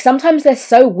 Like, sometimes they're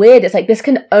so weird, it's like, this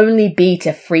can only be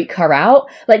to freak her out.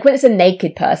 Like, when it's a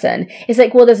naked person, it's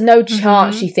like, well, there's no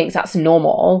chance she thinks that's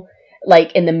normal,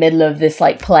 like, in the middle of this,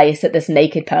 like, place that this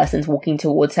naked person's walking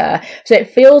towards her. So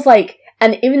it feels like,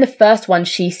 and even the first one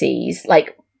she sees,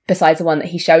 like, besides the one that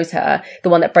he shows her, the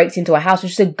one that breaks into her house,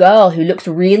 which is a girl who looks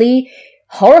really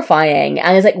horrifying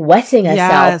and is like wetting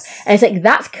herself. Yes. And it's like,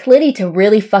 that's clearly to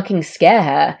really fucking scare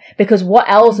her, because what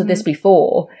else would this be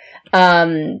for?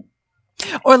 Or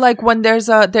like when there's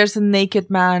a naked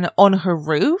man on her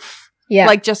roof. Yeah.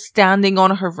 Like just standing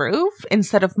on her roof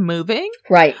instead of moving.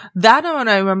 Right. That one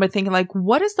I remember thinking, like,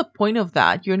 what is the point of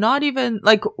that? You're not even,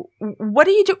 like, what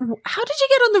do you do? How did you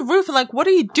get on the roof? Like, what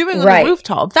are you doing on the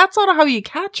rooftop? That's not how you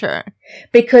catch her.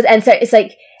 Because, and so it's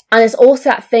like, and it's also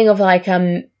that thing of like,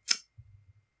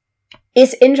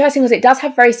 it's interesting because it does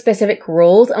have very specific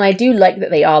rules, and I do like that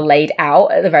they are laid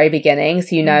out at the very beginning.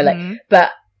 So, you know, like,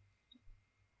 but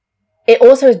it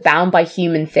also is bound by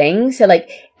human things. So, like,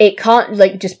 it can't,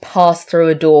 like, just pass through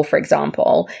a door, for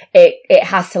example. It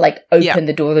has to, like, open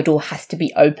the door. The door has to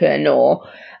be open, or,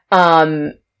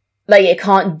 like, it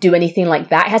can't do anything like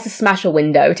that. It has to smash a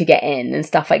window to get in and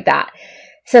stuff like that.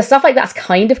 So stuff like that's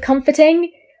kind of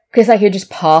comforting, because, like, you just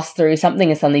pass through something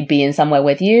and suddenly be in somewhere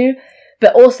with you.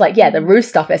 But also, like, yeah, the roof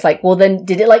stuff, it's like, well, then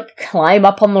did it, like, climb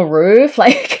up on the roof?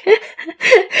 Like,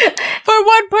 for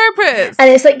what purpose?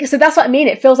 And it's like, so that's what I mean.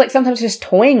 It feels like sometimes just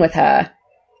toying with her.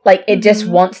 Like, it just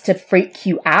wants to freak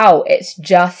you out. It's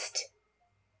just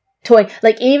toying.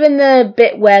 Like, even the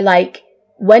bit where, like,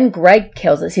 when Greg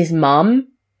kills, it's his mum.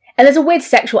 And there's a weird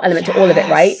sexual element to all of it,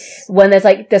 right? When there's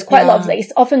quite a lot of, like,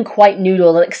 it's often quite nude,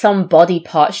 or like some body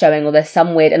part showing, or there's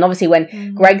some weird, and obviously when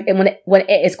when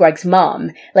it is Greg's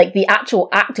mum, like, the actual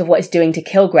act of what it's doing to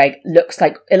kill Greg looks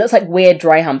like weird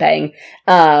dry humping,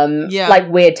 like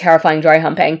weird terrifying dry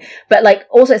humping, but like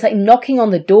also it's like knocking on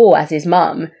the door as his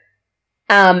mum,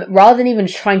 rather than even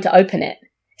trying to open it.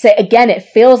 So again, it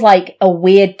feels like a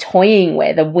weird toying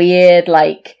with, a weird,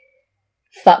 like,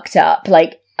 fucked up,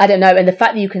 like, I don't know. And the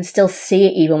fact that you can still see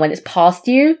it even when it's past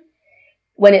you,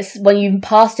 when you've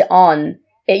passed it on,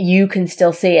 you can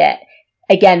still see it.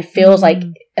 Again, feels like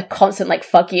a constant, like,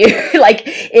 fuck you. Like,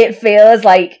 it feels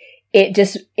like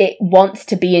it wants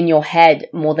to be in your head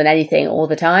more than anything all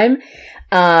the time.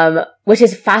 Which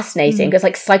is fascinating, because,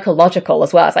 like, psychological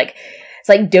as well. It's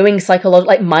like doing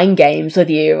like mind games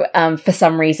with you, for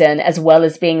some reason, as well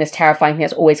as being this terrifying thing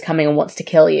that's always coming and wants to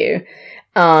kill you.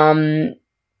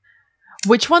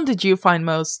 Which one did you find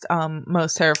most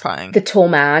terrifying? The tall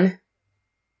man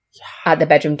at the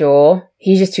bedroom door.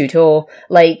 He's just too tall.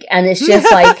 Like, and it's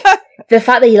just like, the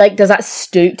fact that he like does that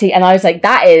stoop to, and I was like,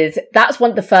 that's one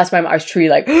of the first moment I was truly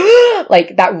like,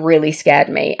 like that really scared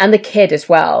me. And the kid as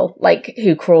well, like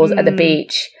who crawls at the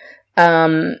beach.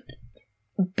 But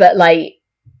like,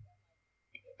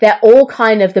 they're all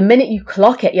kind of, the minute you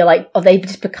clock it, you're like, oh, they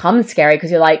just become scary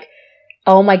because you're like,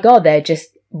 oh my God, they're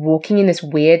just walking in this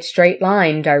weird straight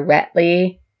line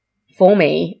directly for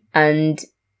me. And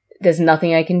there's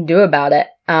nothing I can do about it.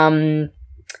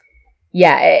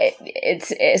 Yeah,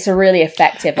 it's a really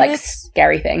effective, like,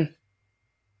 scary thing.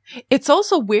 It's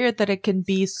also weird that it can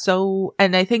be so,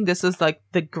 and I think this is like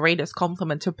the greatest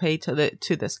compliment to pay to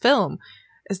this film,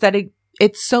 is that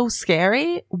it's so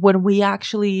scary when we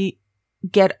actually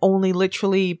get only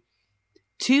literally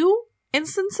 2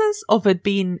 instances of it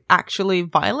being actually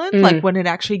violent, like when it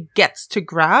actually gets to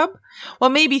grab. Well,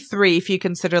 maybe 3 if you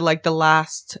consider like the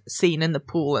last scene in the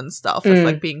pool and stuff as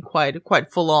like being quite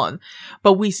full on.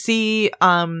 But we see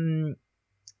the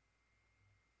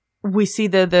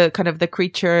kind of the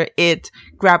creature, it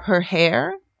grab her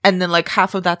hair, and then like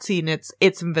half of that scene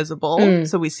it's invisible,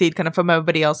 so we see it kind of from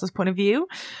everybody else's point of view.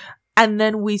 And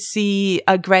then we see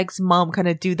Greg's mom kind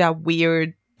of do that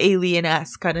weird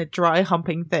alien-esque kind of dry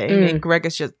humping thing, and Greg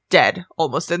is just dead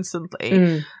almost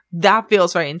instantly. That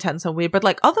feels very intense and weird. But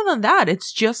like, other than that,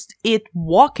 it's just it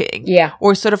walking,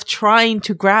 or sort of trying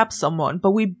to grab someone,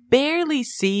 but we barely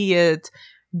see it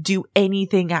do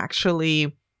anything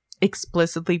actually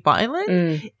explicitly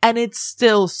violent, and it's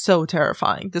still so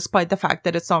terrifying despite the fact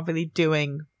that it's not really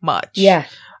doing much.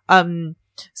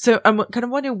 So I'm kind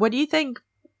of wondering, what do you think,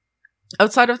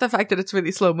 outside of the fact that it's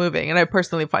really slow moving, and I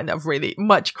personally find that really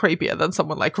much creepier than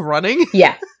someone like running.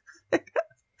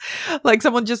 Like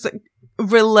someone just like,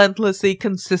 relentlessly,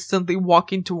 consistently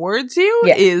walking towards you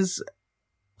is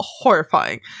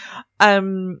horrifying.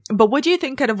 But what do you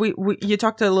think, kind of, you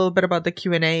talked a little bit about the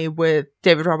Q&A with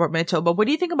David Robert Mitchell, but what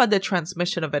do you think about the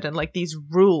transmission of it and like these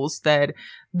rules that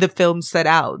the film set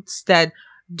out that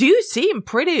do seem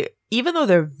pretty, even though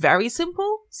they're very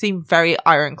simple, seem very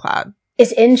ironclad?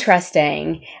 It's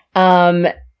interesting,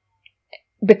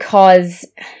 because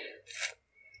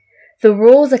the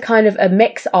rules are kind of a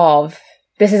mix of,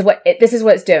 this is what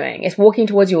it's doing. It's walking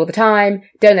towards you all the time.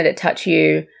 Don't let it touch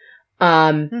you.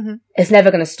 It's never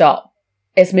going to stop.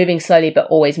 It's moving slowly, but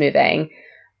always moving.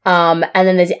 And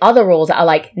then there's the other rules that are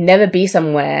like, never be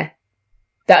somewhere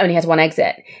that only has one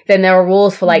exit. Then there are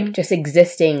rules for like just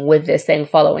existing with this thing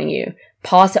following you.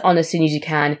 Pass it on as soon as you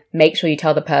can. Make sure you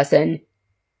tell the person,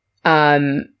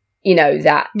 you know,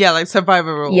 that. Yeah, like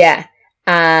survivor rules. Yeah.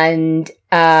 And,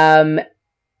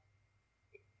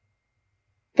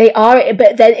 they are,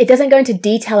 but then it doesn't go into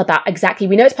detail about exactly,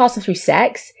 we know it's passing through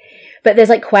sex, but there's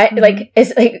like quite,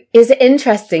 it's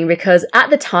interesting because at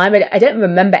the time, I don't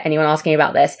remember anyone asking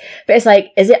about this, but it's like,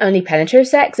 is it only penetrative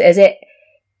sex? Is it,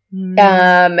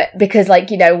 because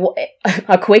like, you know,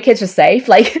 are queer kids just safe?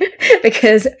 Like,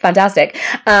 because fantastic.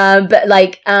 But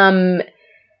like, and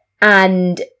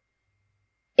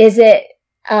is it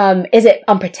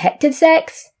unprotected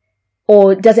sex,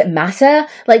 or does it matter?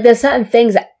 Like, there's certain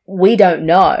things that we don't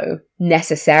know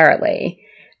necessarily.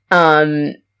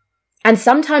 And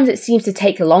sometimes it seems to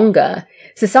take longer.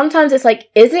 So sometimes it's like,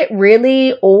 is it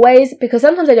really always? Because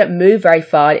sometimes they don't move very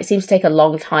far and it seems to take a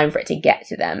long time for it to get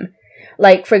to them.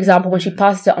 Like, for example, when she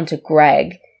passes it on to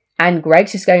Greg, and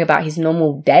Greg's just going about his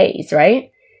normal days,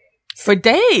 right? For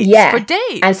days. Yeah. For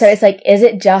days. And so it's like, is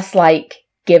it just like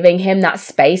giving him that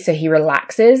space so he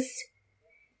relaxes?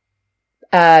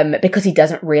 Because he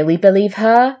doesn't really believe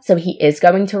her, so he is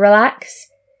going to relax.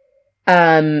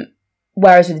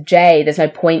 Whereas with Jay, there's no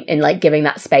point in like giving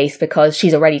that space because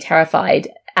she's already terrified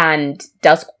and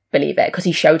does believe it because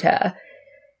he showed her.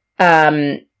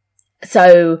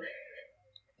 So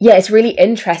yeah, it's really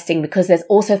interesting because there's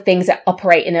also things that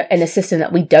operate in a system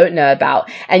that we don't know about.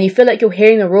 And you feel like you're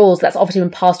hearing the rules that's obviously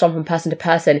been passed on from person to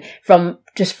person from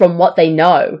what they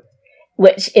know,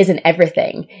 which isn't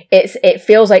everything. It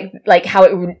feels like how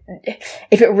it would,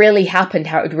 if it really happened,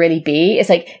 how it would really be. It's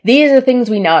like, these are the things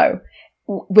we know,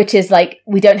 which is like,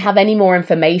 we don't have any more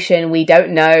information. We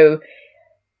don't know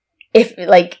if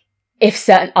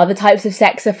certain other types of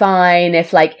sex are fine,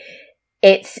 if like,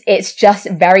 it's just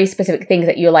very specific things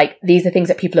that you're like, these are things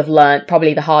that people have learned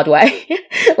probably the hard way,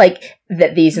 like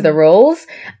that these are the rules,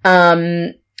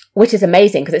 which is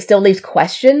amazing because it still leaves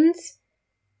questions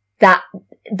that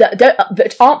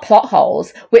aren't plot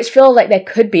holes, which feel like there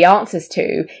could be answers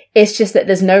to. It's just that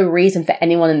there's no reason for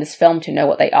anyone in this film to know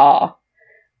what they are.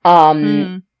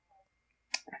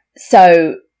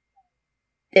 So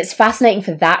it's fascinating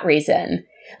for that reason.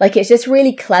 Like, it's just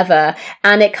really clever.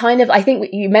 And it kind of, I think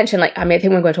you mentioned, like, I mean, I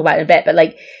think we're going to talk about it in a bit, but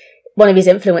like, one of his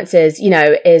influences, you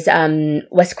know, is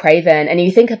Wes Craven. And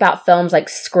you think about films like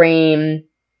Scream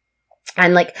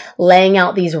and like laying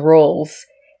out these rules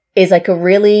is like a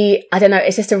really, I don't know,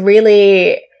 it's just a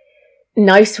really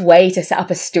nice way to set up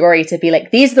a story to be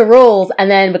like, these are the rules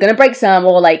and then we're going to break some,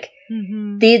 or like,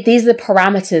 these are the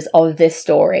parameters of this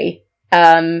story.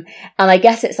 And I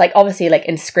guess it's like, obviously like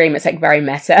in Scream, it's like very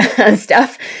meta and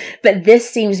stuff, but this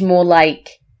seems more like,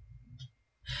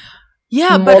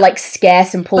 more like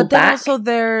scarce and pulled back. But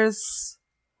then also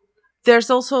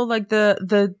there's also like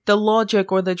the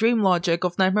logic or the dream logic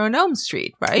of Nightmare on Elm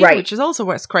Street, right? Which is also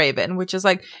Wes Craven, which is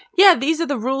like, yeah, these are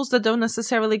the rules that don't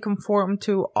necessarily conform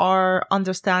to our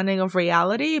understanding of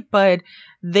reality, but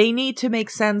they need to make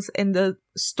sense in the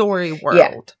story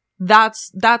world. Yeah.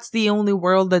 That's the only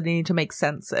world that they need to make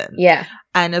sense in. Yeah.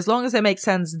 And as long as they make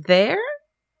sense there,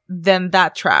 then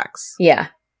that tracks. Yeah.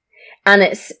 And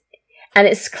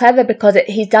it's clever because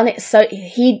he's done it so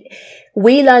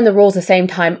we learn the rules the same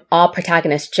time our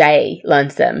protagonist Jay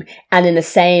learns them, and in the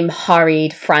same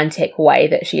hurried, frantic way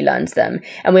that she learns them.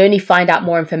 And we only find out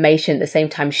more information at the same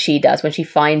time she does when she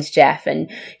finds Jeff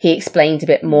and he explains a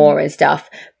bit more and stuff.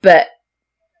 But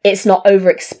it's not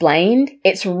over-explained.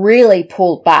 It's really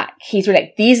pulled back. He's really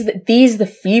like, these are the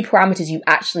few parameters you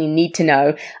actually need to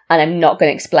know, and I'm not going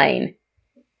to explain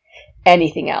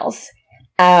anything else.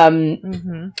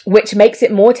 Which makes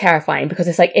it more terrifying, because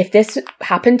it's like, if this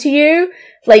happened to you,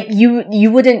 like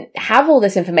you wouldn't have all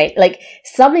this information. Like,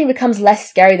 something becomes less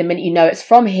scary the minute you know it's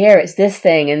from here, it's this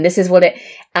thing, and this is what it,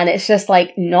 and it's just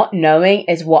like, not knowing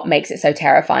is what makes it so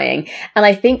terrifying. And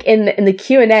I think in the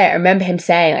Q&A, I remember him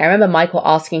saying, I remember Michael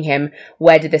asking him,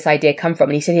 where did this idea come from?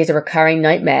 And he said he has a recurring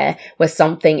nightmare where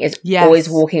something is always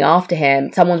walking after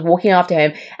him. Someone's walking after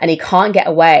him and he can't get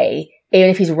away. Even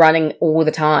if he's running all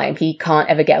the time, he can't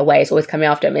ever get away. It's always coming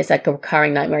after him. It's like a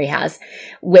recurring nightmare he has,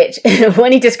 which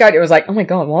when he described it, it was like, oh my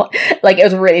God, what? Like, it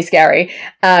was really scary.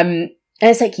 And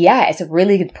it's like, yeah, it's a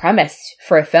really good premise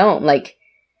for a film. Like,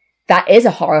 that is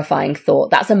a horrifying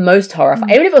thought. That's the most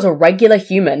horrifying. Even if it was a regular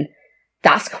human,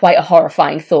 that's quite a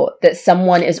horrifying thought, that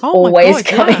someone is always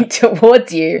coming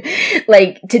towards you,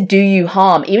 like, to do you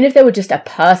harm. Even if they were just a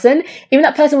person, even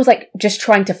that person was like just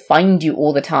trying to find you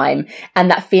all the time.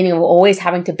 And that feeling of always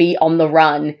having to be on the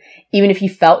run, even if you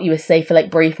felt you were safe for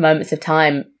like brief moments of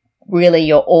time, really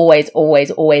you're always, always,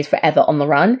 always forever on the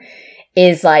run,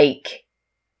 is like,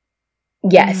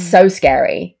 yeah, it's so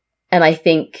scary. And I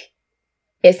think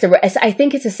I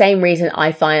think it's the same reason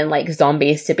I find like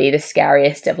zombies to be the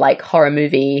scariest of like horror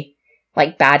movie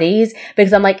like baddies,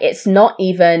 because I'm like, it's not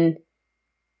even,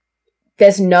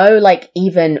 there's no like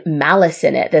even malice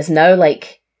in it. There's no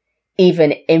like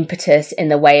even impetus in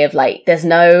the way of like, there's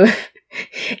no,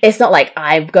 it's not like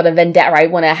I've got a vendetta, I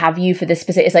want to have you for this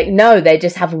specific, it's like, no, they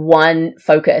just have one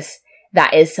focus,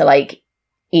 that is to like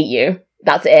eat you.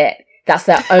 That's it. That's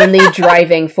their only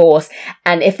driving force.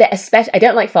 And if they're especially, I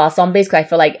don't like fast zombies because I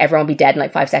feel like everyone will be dead in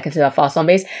like 5 seconds if they're fast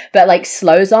zombies. But like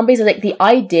slow zombies, are like the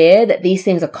idea that these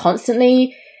things are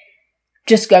constantly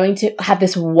just going to have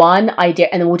this one idea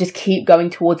and then we'll just keep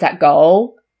going towards that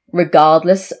goal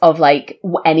regardless of like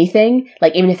anything.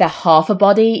 Like, even if they're half a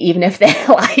body, even if they're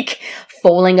like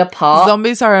falling apart.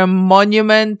 Zombies are a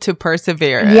monument to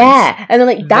perseverance. Yeah. And then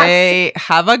like they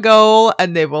have a goal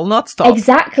and they will not stop.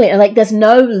 Exactly. And like, there's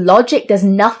no logic, there's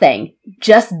nothing.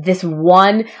 Just this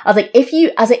one. I was like,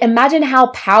 imagine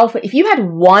how powerful, if you had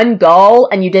one goal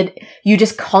and you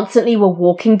just constantly were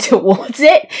walking towards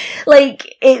it, like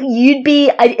you'd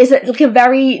be,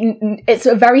 it's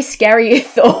a very scary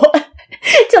thought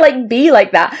to like be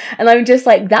like that. And I'm just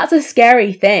like, that's a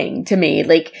scary thing to me.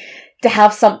 Like, to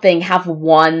have something have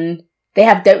one,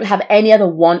 don't have any other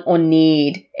want or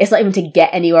need. It's not even to get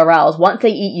anywhere else. Once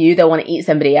they eat you, they'll want to eat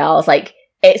somebody else. Like,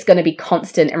 it's going to be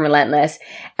constant and relentless.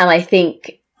 And I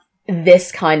think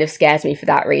this kind of scares me for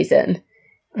that reason.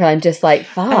 And I'm just like,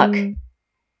 fuck. And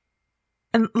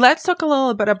let's talk a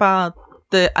little bit about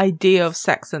the idea of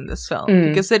sex in this film.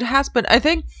 Because it has been, I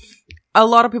think, a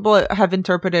lot of people have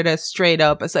interpreted it as straight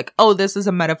up as like, oh, this is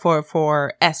a metaphor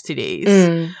for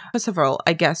STDs. First of all,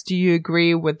 I guess, do you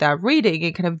agree with that reading?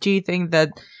 And kind of, do you think that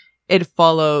it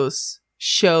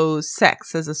shows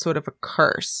sex as a sort of a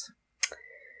curse?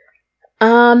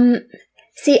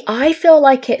 See, I feel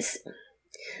like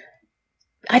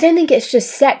I don't think it's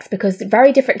just sex, because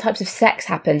very different types of sex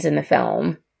happens in the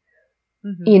film,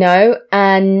 you know,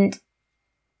 and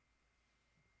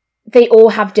they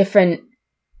all have different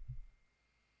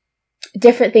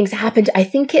things happen. I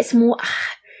think it's more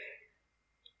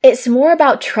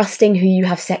about trusting who you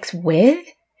have sex with.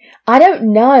 I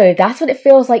don't know. That's what it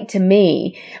feels like to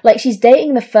me. Like, she's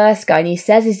dating the first guy and he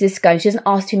says he's this guy and she doesn't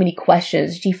ask too many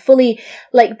questions. She fully,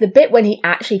 like, the bit when he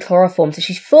actually chloroforms, so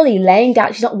she's fully laying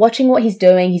down. She's not watching what he's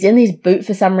doing. He's in his boot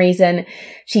for some reason.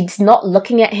 She's not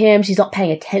looking at him. She's not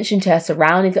paying attention to her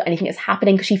surroundings or anything that's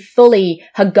happening because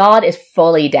her guard is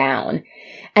fully down.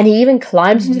 And he even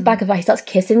climbs into the back of her. He starts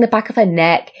kissing the back of her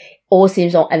neck. All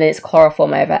seems on, and then it's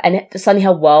chloroform over. And suddenly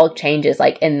her world changes,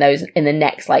 like, in the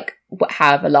next, like,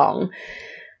 however long.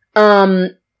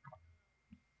 And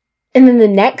then the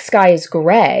next guy is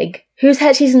Greg,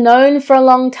 she's known for a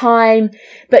long time,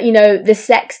 but, you know, the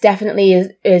sex definitely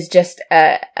is just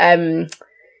a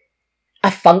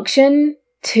function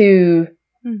to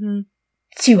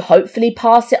hopefully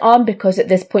pass it on, because at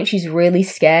this point she's really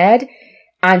scared.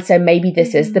 And so maybe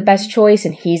this is the best choice,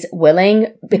 and he's willing,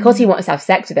 because he wants to have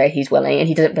sex with her, he's willing, and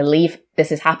he doesn't believe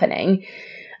this is happening.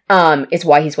 Is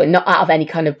why he's willing, not out of any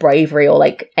kind of bravery or,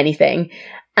 like, anything.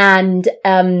 And,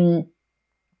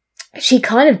 she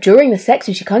kind of, during the sex,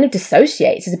 she kind of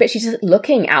dissociates. It's a bit, she's just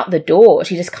looking out the door.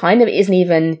 She just kind of isn't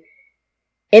even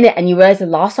in it. And you realize the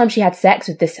last time she had sex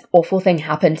with this awful thing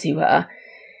happened to her.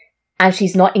 And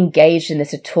she's not engaged in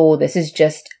this at all. This is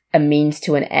just a means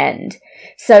to an end.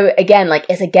 So again, like,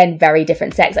 it's again very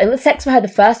different sex. And the sex for her the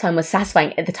first time was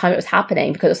satisfying at the time it was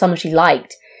happening because it was someone she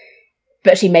liked,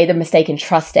 but she made the mistake in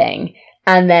trusting.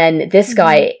 And then this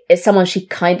guy is someone she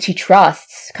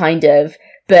trusts, kind of,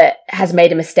 but has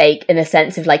made a mistake in the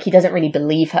sense of, like, he doesn't really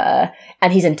believe her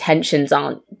and his intentions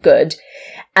aren't good.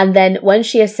 And then when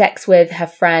she has sex with her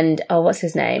friend, what's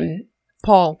his name?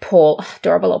 Paul.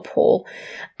 Adorable little Paul.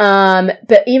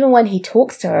 But even when he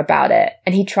talks to her about it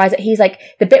and he's like,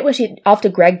 the bit where after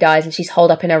Greg dies and she's holed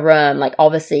up in her room, like,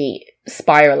 obviously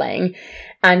spiraling,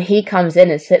 and he comes in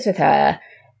and sits with her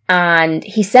and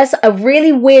he says a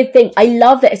really weird thing. I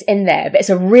love that it's in there, but it's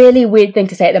a really weird thing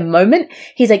to say at the moment.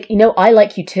 He's like, you know, I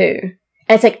like you too.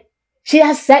 And it's like, she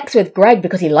has sex with Greg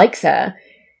because he likes her.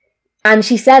 And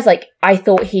she says, like, I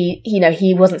thought he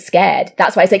wasn't scared.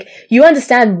 That's why it's like, you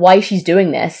understand why she's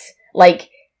doing this. Like,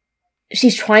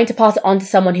 she's trying to pass it on to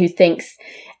someone who thinks,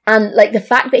 and, like, the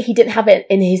fact that he didn't have it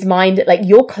in his mind, like,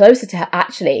 you're closer to her,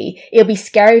 actually. It'll be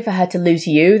scary for her to lose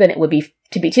you than it would be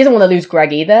she doesn't want to lose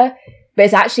Greg either, but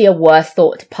it's actually a worse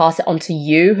thought to pass it on to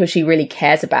you, who she really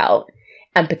cares about,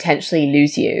 and potentially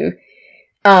lose you.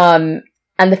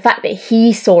 And the fact that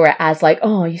he saw it as, like,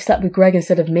 oh, you slept with Greg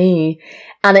instead of me.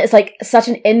 And it's, like, such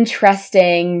an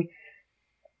interesting...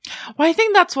 Well, I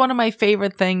think that's one of my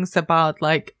favorite things about,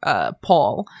 like,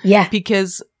 Paul. Yeah.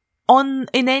 Because in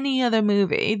any other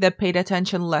movie that paid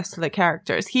attention less to the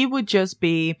characters, he'd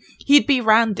be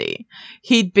Randy.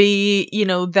 He'd be, you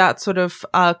know, that sort of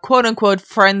quote unquote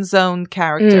friend zone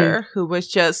character who was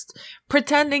just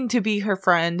pretending to be her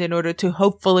friend in order to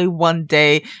hopefully one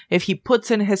day, if he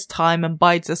puts in his time and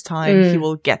bides his time, he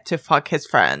will get to fuck his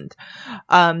friend.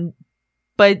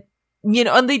 But, you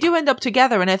know, and they do end up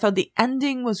together, and I thought the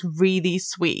ending was really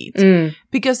sweet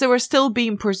because they were still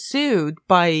being pursued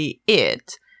by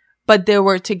it, but they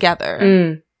were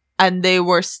together and they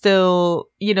were still,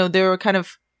 you know, they were kind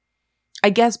of,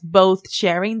 I guess, both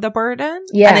sharing the burden.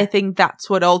 Yeah. And I think that's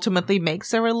what ultimately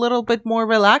makes her a little bit more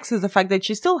relaxed, is the fact that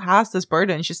she still has this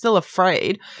burden. She's still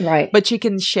afraid. Right. But she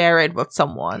can share it with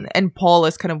someone. And Paul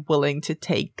is kind of willing to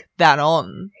take that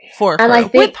on for her. I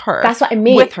think with her. That's what I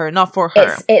mean. With her, not for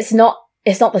her. It's not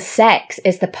the sex.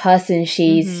 It's the person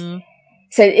she's...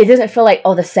 So it doesn't feel like,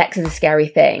 oh, the sex is a scary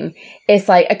thing. It's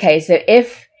like, okay, so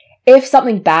if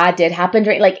something bad did happen,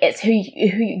 like, it's who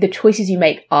the choices you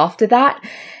make after that.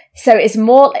 So it's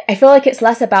more, I feel like it's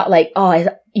less about, like, oh,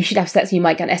 you should have sex or you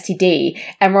might get an STD,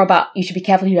 and more about you should be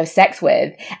careful who you have sex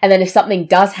with. And then if something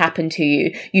does happen to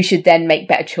you, you should then make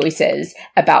better choices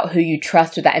about who you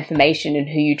trust with that information and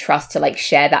who you trust to, like,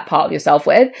 share that part of yourself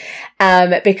with.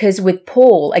 Because with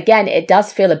Paul, again, it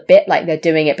does feel a bit like they're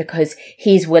doing it because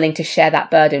he's willing to share that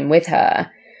burden with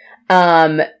her.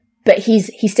 But he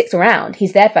sticks around.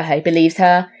 He's there for her. He believes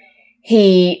her.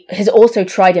 He has also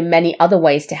tried in many other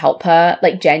ways to help her,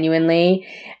 like, genuinely.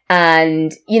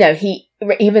 And, you know,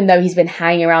 even though he's been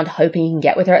hanging around hoping he can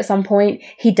get with her at some point,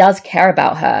 he does care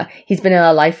about her. He's been in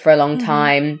her life for a long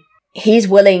time. He's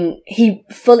willing,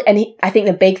 I think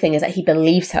the big thing is that he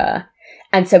believes her.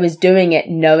 And so is doing it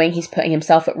knowing he's putting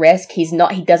himself at risk. He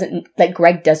doesn't, like,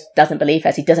 Greg doesn't believe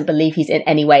her. He doesn't believe he's in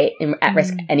any way at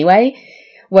risk anyway.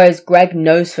 Whereas Greg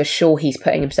knows for sure he's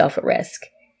putting himself at risk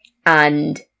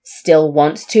and still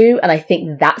wants to. And I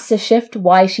think that's the shift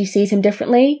why she sees him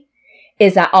differently,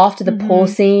 is that after the Paul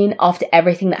scene, after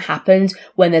everything that happens,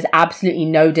 when there's absolutely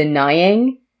no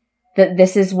denying that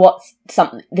this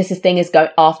thing is going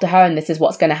after her and this is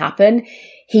what's going to happen,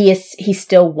 he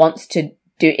still wants to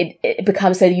do it. It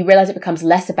becomes, so you realize it becomes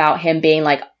less about him being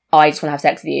like, oh, I just want to have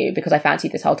sex with you because I fancied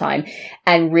you this whole time,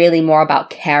 and really more about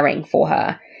caring for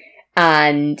her.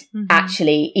 And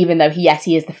actually, even though he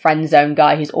is the friend zone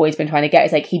guy who's always been trying to get,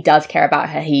 it's like he does care about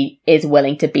her. He is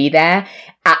willing to be there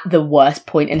at the worst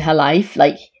point in her life.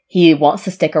 Like, he wants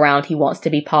to stick around. He wants to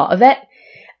be part of it.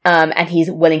 And he's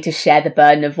willing to share the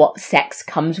burden of what sex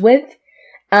comes with,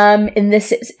 in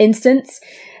this instance.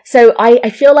 So I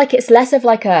feel like it's less of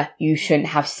like a, you shouldn't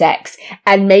have sex,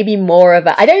 and maybe more of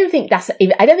a, I genuinely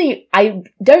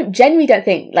don't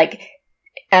think like,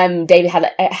 David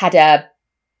had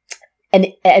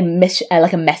a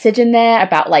message in there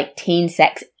about like teen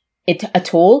sex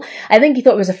at all. I think he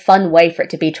thought it was a fun way for it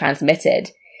to be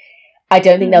transmitted. I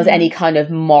don't think there was any kind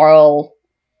of moral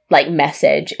like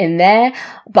message in there,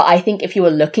 but I think if you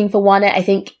were looking for one, I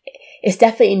think it's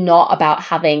definitely not about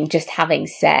having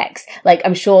sex. Like,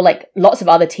 I'm sure like lots of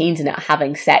other teens are not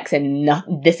having sex and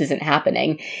this isn't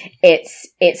happening.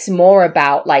 It's more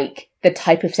about like the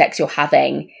type of sex you're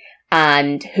having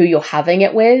and who you're having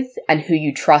it with and who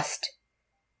you trust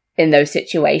in those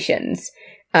situations.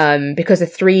 Because the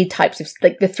three types of,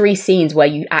 like the three scenes where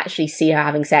you actually see her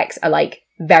having sex are like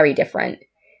very different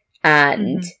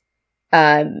and,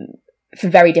 for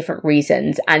very different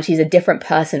reasons. And she's a different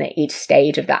person at each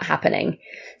stage of that happening.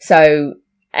 So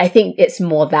I think it's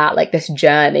more that like this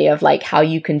journey of like how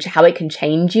it can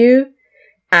change you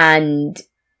and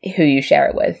who you share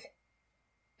it with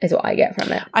is what I get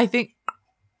from it. I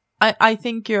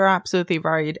think you're absolutely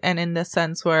right. And in the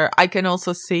sense where I can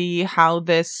also see how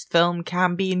this film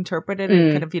can be interpreted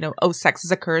and kind of, you know, oh, sex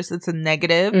is a curse. It's a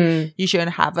negative. You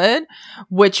shouldn't have it,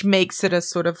 which makes it a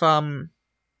sort of,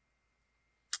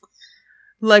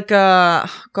 like a,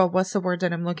 God, what's the word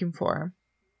that I'm looking for?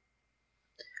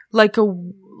 Like a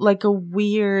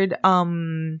weird,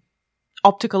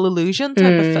 optical illusion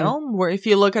type of film, where if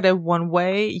you look at it one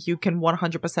way, you can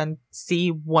 100% see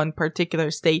one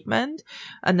particular statement.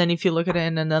 And then if you look at it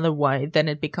in another way, then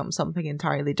it becomes something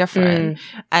entirely different.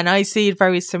 And I see it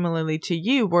very similarly to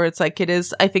you, where it's like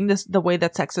I think the way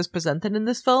that sex is presented in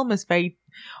this film is very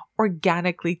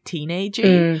organically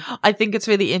teenagey. I think it's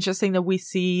really interesting that we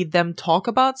see them talk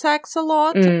about sex a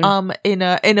lot, in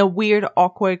a weird,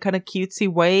 awkward, kind of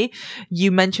cutesy way.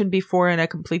 You mentioned before, and I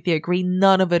completely agree,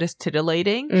 none of it is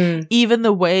titillating. Even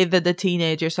the way that the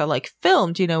teenagers are like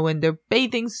filmed, you know, in their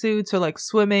bathing suits or like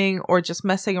swimming or just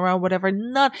messing around, whatever.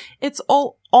 It's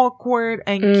all awkward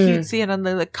and cutesy and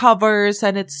under the covers,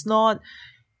 and it's not,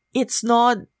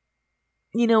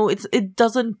 you know, it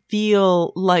doesn't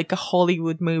feel like a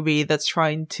Hollywood movie that's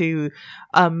trying to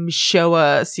show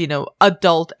us, you know,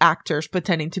 adult actors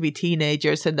pretending to be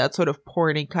teenagers in that sort of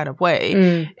porny kind of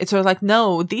way. It's sort of like,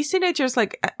 no, these teenagers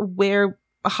like wear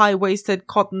high-waisted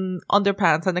cotton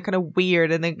underpants and they're kind of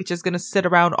weird, and they're just gonna sit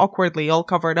around awkwardly all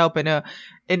covered up in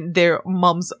their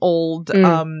mom's old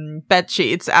bed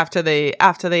sheets after they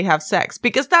have sex,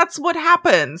 because that's what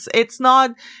happens. It's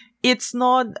not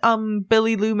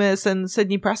Billy Loomis and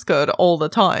Sidney Prescott all the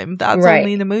time. That's right.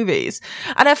 Only in the movies.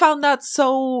 And I found that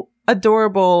so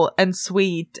adorable and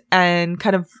sweet, and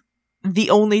kind of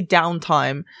the only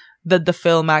downtime that the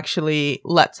film actually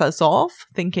lets us off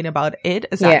thinking about it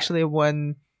is actually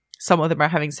when some of them are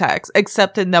having sex,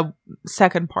 except in the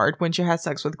second part when she has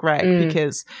sex with Greg,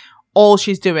 because all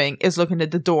she's doing is looking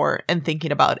at the door and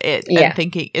thinking about it and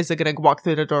thinking, is it going to walk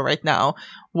through the door right now?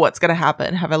 What's going to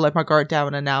happen? Have I let my guard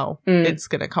down and now it's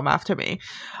going to come after me?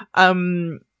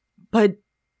 But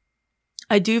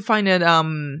I do find it,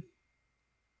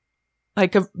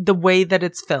 like the way that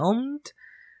it's filmed,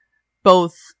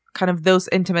 both kind of those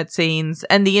intimate scenes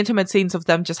and the intimate scenes of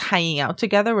them just hanging out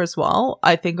together as well.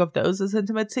 I think of those as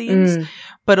intimate scenes,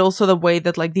 but also the way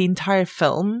that like the entire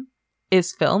film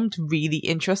is filmed really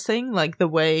interesting. Like the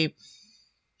way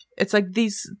it's like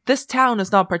this town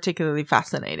is not particularly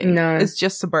fascinating. No, it's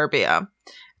just suburbia.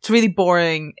 It's really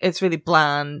boring. It's really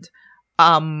bland.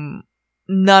 None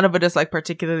of it is like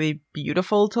particularly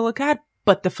beautiful to look at,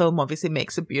 but the film obviously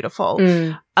makes it beautiful.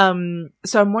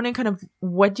 So I'm wondering kind of,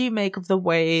 what do you make of the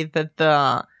way that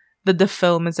the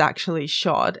film is actually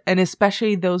shot, and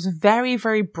especially those very,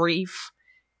 very brief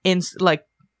like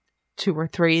 2 or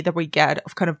 3 that we get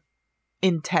of kind of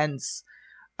intense,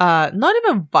 not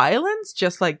even violence,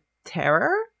 just like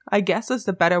terror, I guess is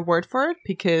the better word for it,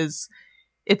 because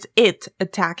it's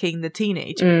attacking the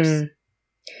teenagers.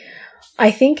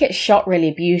 I think it's shot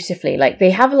really beautifully. Like,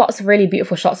 they have lots of really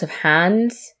beautiful shots of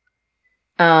hands,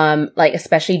 like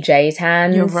especially Jay's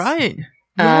hands. You're right.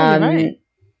 Yeah, you're right.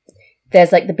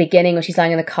 There's like the beginning where she's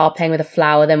lying in the car playing with a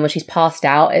flower, then when she's passed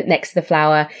out next to the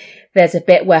flower, there's a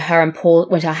bit where her and Paul,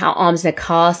 when her arms in a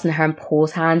cast and her and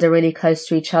Paul's hands are really close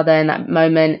to each other in that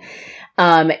moment.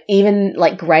 Even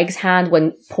like Greg's hand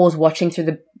when Paul's watching through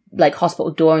the like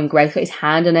hospital door and Greg's got his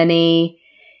hand on her knee.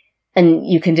 And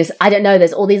you can just, I don't know,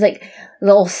 there's all these like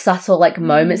little subtle like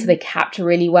moments that they capture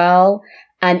really well.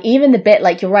 And even the bit,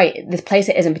 like, you're right, this place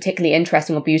that isn't particularly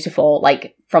interesting or beautiful,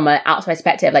 like, from an outside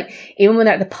perspective, like, even when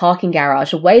they're at the parking garage,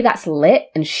 the way that's lit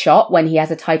and shot when he has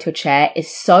her tied to a chair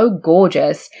is so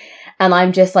gorgeous. And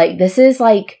I'm just like, this is,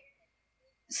 like,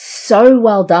 so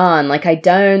well done. Like,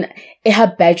 in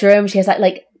her bedroom, she has,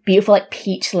 like, beautiful, like,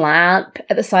 peach lamp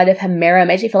at the side of her mirror. It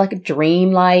makes you feel, like,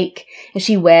 dreamlike. And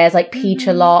she wears, like, peach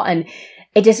a lot. And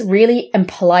it just really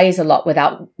implies a lot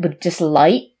with just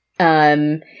light.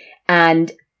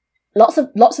 And lots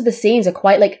of the scenes are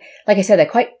quite like I said, they're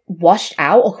quite washed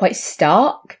out or quite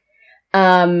stark.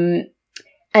 And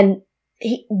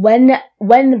when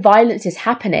the violence is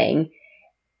happening,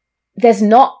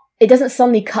 it doesn't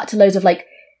suddenly cut to loads of like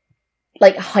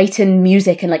heightened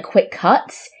music and like quick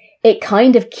cuts. It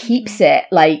kind of keeps it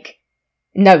like,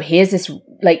 no, here's this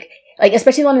like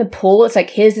especially the one in the pool. It's like,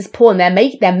 here's this pool, and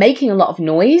they're making a lot of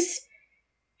noise,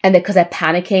 and because they're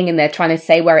panicking and they're trying to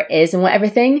say where it is and what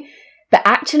everything. But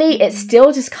actually, it's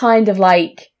still just kind of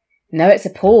like, no, it's a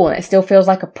pool, and it still feels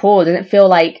like a pool. It doesn't feel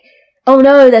like, oh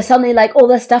no, there's suddenly like all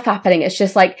this stuff happening. It's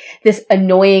just like this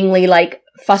annoyingly like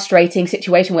frustrating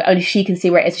situation where only she can see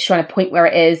where it is. She's trying to point where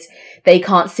it is. They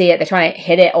can't see it. They're trying to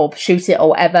hit it or shoot it or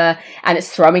whatever. And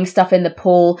it's throwing stuff in the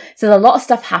pool. So there's a lot of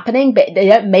stuff happening, but they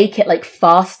don't make it like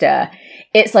faster.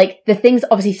 It's like the thing's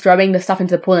obviously throwing the stuff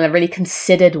into the pool in a really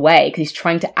considered way because he's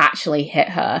trying to actually hit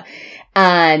her.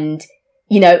 And,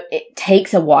 you know, it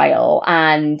takes a while,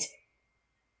 and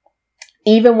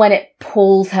even when it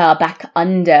pulls her back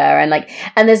under and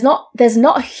there's not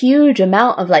a huge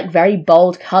amount of like very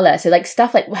bold color. So like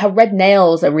stuff like her red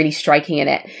nails are really striking in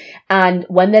it. And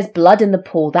when there's blood in the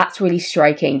pool, that's really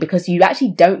striking because you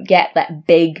actually don't get that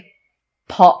big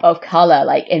pop of color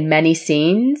like in many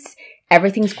scenes.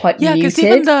 Everything's quite muted.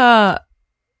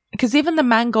 Because even the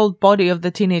mangled body of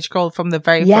the teenage girl from the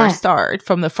very first start,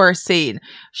 from the first scene,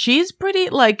 she's pretty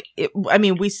like,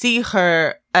 we see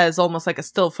her as almost like a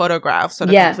still photograph, sort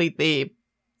of completely,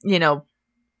 you know,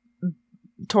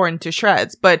 torn to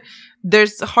shreds. But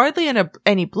there's hardly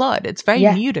any blood. It's very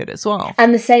muted as well.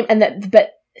 And the same,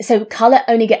 so color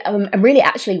only really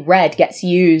actually red gets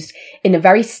used in a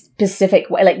very specific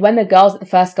way. Like when the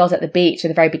first girls at the beach at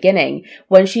the very beginning,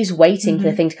 when she's waiting for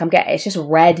the thing to come get it, it's just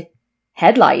red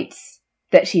headlights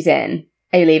that she's in,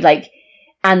 I believe,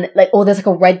 or there's like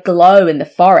a red glow in the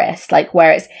forest, like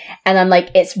where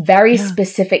it's very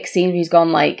specific scene where he's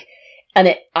gone like,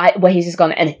 where he's just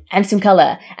gone and some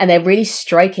color, and they're really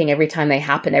striking every time they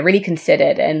happen. They're really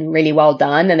considered and really well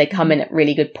done, and they come in at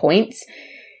really good points.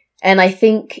 And I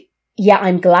think,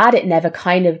 I'm glad it never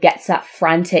kind of gets that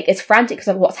frantic. It's frantic because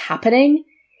of what's happening,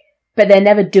 but they're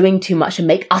never doing too much and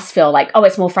make us feel like, oh,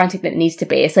 it's more frantic than it needs to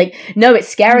be. It's like, no, it's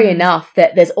scary enough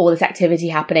that there's all this activity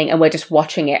happening and we're just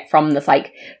watching it from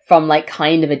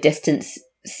kind of a distance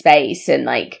space and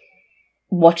like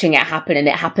watching it happen, and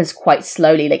it happens quite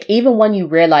slowly. Like even when you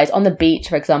realize on the beach,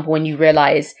 for example, when you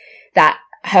realize that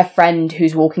her friend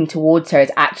who's walking towards her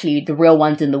is actually the real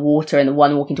one's in the water and the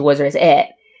one walking towards her is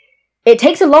it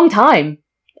takes a long time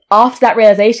after that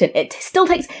realization. It still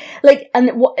takes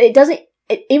it doesn't,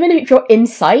 even if you're in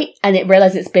sight and it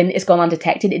realizes it's gone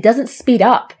undetected, it doesn't speed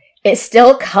up. It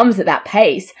still comes at that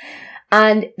pace.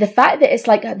 And the fact that it's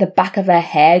like the back of her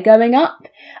hair going up,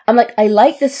 I'm like, I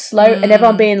like the slow, and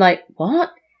everyone being like,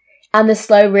 what? And the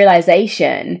slow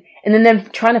realization. And then them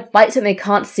trying to fight something they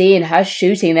can't see and her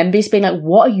shooting, and then just being like,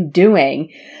 what are you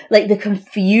doing? Like the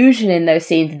confusion in those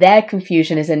scenes, their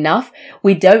confusion is enough.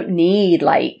 We don't need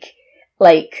like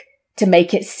to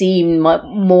make it seem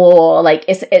more like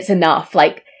it's enough.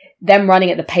 Like them running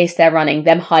at the pace they're running,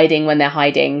 them hiding when they're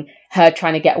hiding, her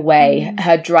trying to get away,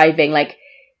 her driving like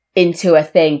into a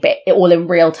thing, but it all in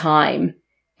real time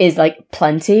is like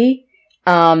plenty.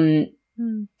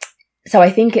 So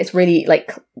I think it's really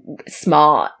like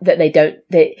smart that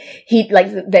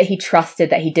he trusted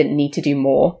that he didn't need to do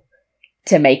more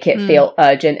to make it feel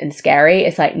urgent and scary.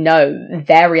 It's like, no,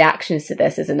 their reactions to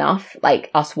this is enough.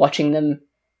 Like us watching them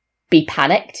be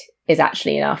panicked is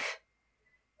actually enough.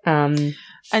 And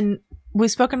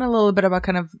we've spoken a little bit about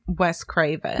kind of Wes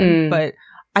Craven, but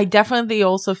I definitely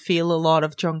also feel a lot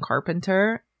of John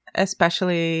Carpenter,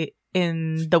 especially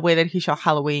in the way that he shot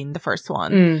Halloween, the first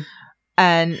one,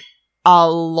 and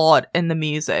a lot in the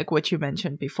music, which you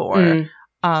mentioned before.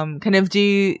 Kind of,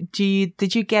 did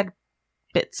you get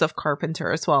bits of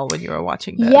Carpenter as well when you were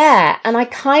watching this? Yeah, and I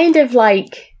kind of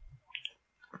like,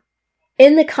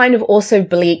 in the kind of also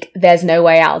bleak, there's no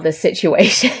way out of this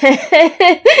situation.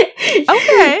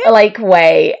 Okay. Like,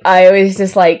 way. I was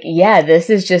just like, yeah, this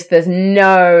is just, they're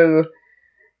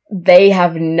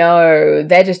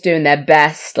just doing their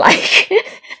best, like,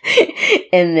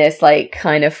 in this, like,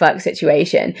 kind of fuck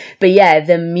situation. But yeah,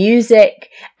 the music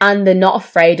and the not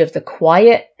afraid of the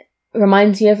quiet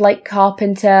reminds me of, like,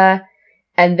 Carpenter,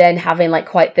 and then having, like,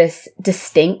 quite this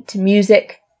distinct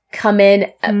music come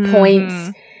in at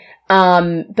points.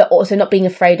 But also not being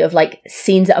afraid of, like,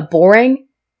 scenes that are boring,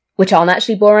 which aren't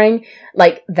actually boring.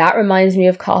 Like, that reminds me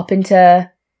of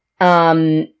Carpenter.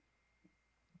 Yeah,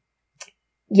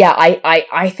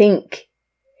 I think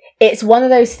it's one of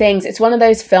those things, it's one of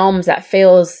those films that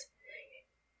feels,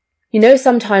 you know,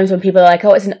 sometimes when people are like,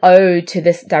 oh, it's an ode to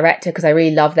this director because I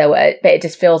really love their work, but it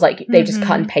just feels like they've just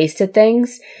cut and pasted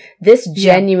things. This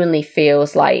genuinely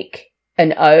feels like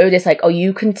an ode. It's like, oh,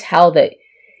 you can tell that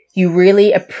you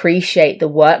really appreciate the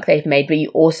work they've made, but you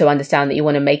also understand that you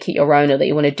want to make it your own, or that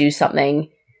you want to do something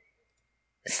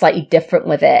slightly different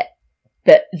with it.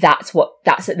 But that's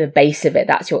at the base of it.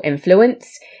 That's your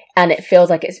influence. And it feels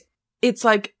like it's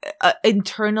like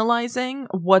internalizing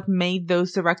what made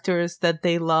those directors that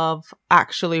they love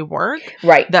actually work.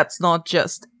 Right. That's not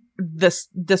just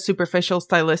the superficial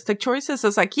stylistic choices.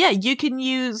 It's like, yeah, you can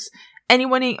use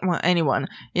anyone,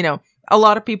 you know, a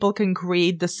lot of people can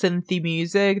create the synthy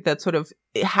music that sort of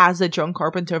has a John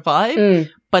Carpenter vibe,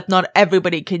 but not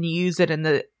everybody can use it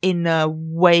in a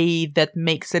way that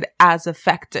makes it as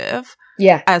effective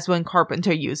as when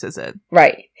Carpenter uses it.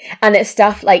 Right. And it's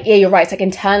stuff like, yeah, you're right. It's like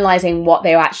internalizing what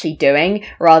they're actually doing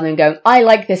rather than going, I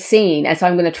like this scene, and so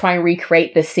I'm going to try and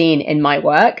recreate this scene in my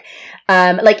work.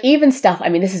 Like even stuff, I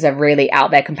mean, this is a really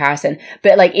out there comparison,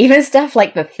 but like even stuff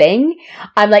like The Thing,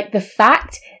 I'm like, the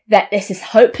fact that this is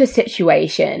hopeless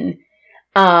situation,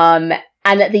 and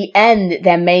at the end,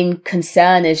 their main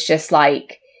concern is just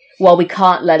like, well, we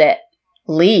can't let it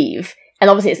leave. And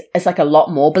obviously it's like a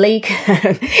lot more bleak.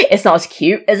 It's not as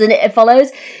cute as It Follows.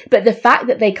 But the fact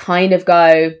that they kind of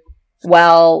go,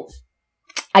 well,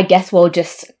 I guess we'll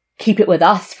just keep it with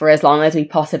us for as long as we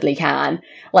possibly can.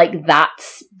 Like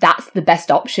that's the best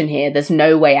option here. There's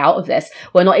no way out of this.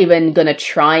 We're not even going to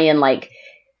try and like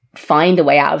find a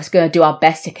way out. We're just going to do our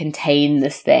best to contain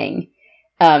this thing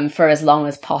for as long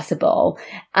as possible.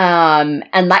 And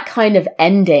that kind of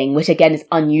ending, which again is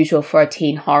unusual for a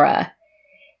teen horror,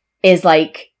 is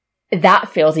like, that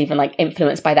feels even like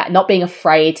influenced by that. Not being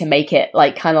afraid to make it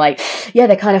like kind of like, yeah,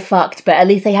 they're kind of fucked, but at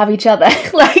least they have each other.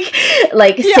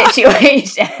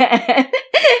 Situation.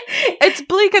 It's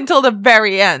bleak until the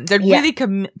very end. It really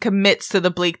commits to the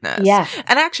bleakness. Yeah.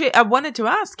 And actually, I wanted to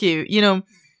ask you, you know,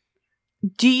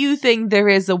 do you think there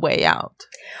is a way out?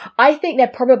 I think there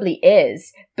probably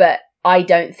is, but I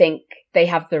don't think they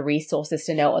have the resources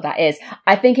to know what that is.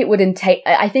 I think it would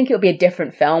be a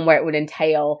different film where it would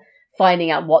entail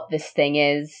finding out what this thing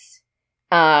is,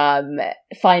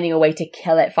 finding a way to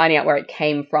kill it, finding out where it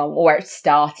came from or where it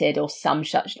started or some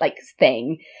such like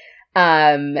thing,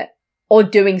 or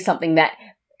doing something that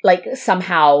like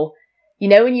somehow, you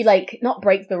know, when you like not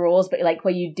break the rules, but like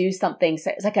where you do something,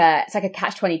 so it's like a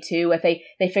catch-22 where they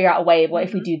figure out a way of, well,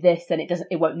 if we do this, then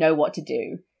it won't know what to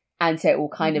do. And so it will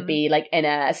kind of be like in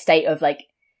a state of what the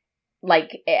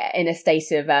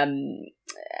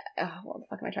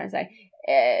fuck am I trying to say?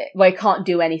 Where it can't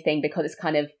do anything because it's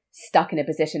kind of stuck in a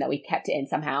position that we kept it in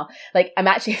somehow. Like, I'm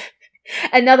actually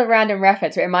another random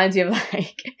reference. It reminds me of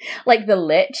like the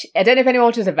Lich. I don't know if anyone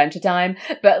watches Adventure Time,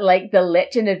 but like the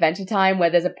Lich in Adventure Time, where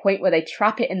there's a point where they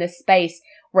trap it in this space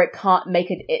where it can't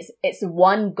make it. Its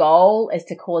one goal is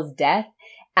to cause death.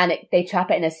 And they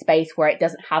trap it in a space where it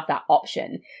doesn't have that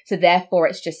option. So therefore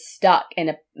it's just stuck in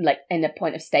a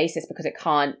point of stasis because it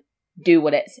can't do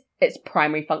what its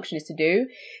primary function is to do.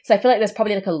 So I feel like there's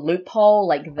probably like a loophole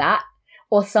like that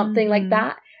or something like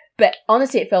that. But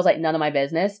honestly, it feels like none of my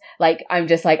business. Like, I'm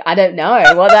just like, I don't know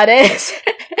what that is.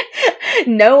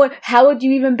 No one, how would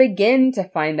you even begin to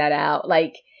find that out?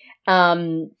 Like,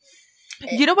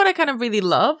 you know what I kind of really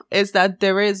love is that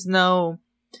there is no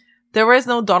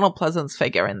Donald Pleasance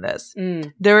figure in this.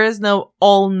 There is no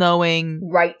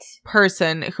all-knowing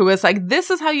person who is like, this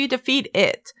is how you defeat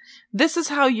it. This is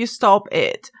how you stop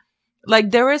it.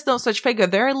 Like, there is no such figure.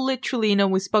 There are literally, you know,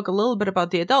 we spoke a little bit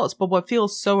about the adults, but what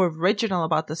feels so original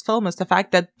about this film is the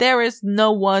fact that there is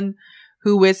no one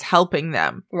who is helping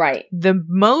them. Right. The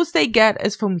most they get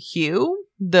is from Hugh,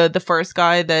 the first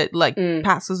guy that, like,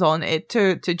 passes on it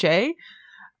to Jay.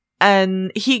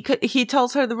 And he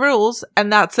tells her the rules,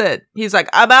 and that's it. He's like,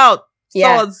 I'm out.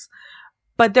 Yeah. Sods.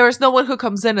 But there is no one who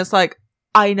comes in. It's like,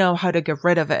 I know how to get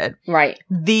rid of it. Right.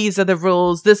 These are the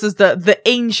rules. This is the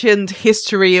ancient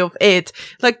history of it.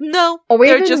 Like, no, or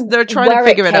they're trying to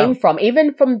figure it out. From.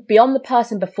 Even from beyond the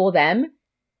person before them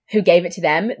who gave it to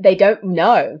them, they don't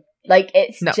know. Like,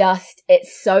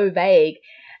 it's so vague.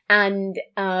 And,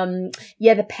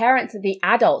 the parents, the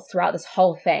adults throughout this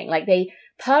whole thing, like,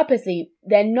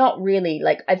 they're not really,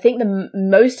 like, I think the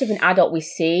most of an adult we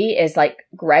see is, like,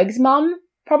 Greg's mum,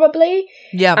 probably.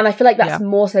 Yeah. And I feel like that's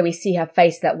more so we see her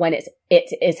face, that when it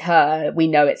is her, we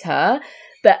know it's her.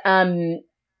 But,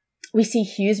 we see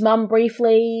Hugh's mum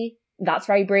briefly. That's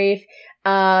very brief.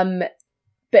 But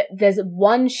there's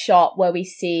one shot where we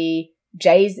see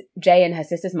Jay and her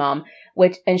sister's mum,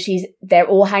 and they're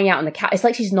all hanging out on the couch. It's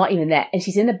like she's not even there, and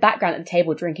she's in the background at the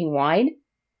table drinking wine.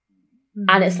 Mm-hmm.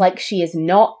 And it's like she is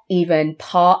not even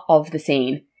part of the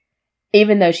scene.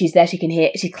 Even though she's there,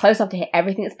 she's close enough to hear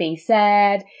everything that's being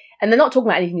said. And they're not talking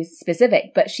about anything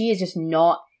specific, but she is just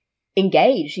not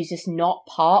engaged. She's just not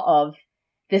part of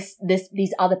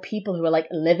these other people who are like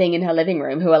living in her living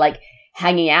room, who are like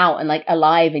hanging out and like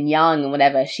alive and young and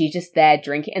whatever. She's just there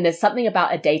drinking. And there's something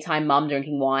about a daytime mum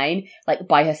drinking wine, like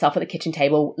by herself at the kitchen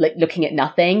table, like looking at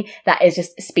nothing, that is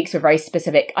just speaks to a very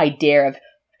specific idea of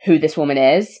who this woman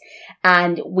is.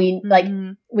 And we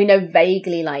know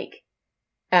vaguely, like,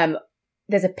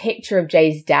 there's a picture of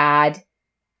Jay's dad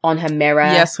on her mirror.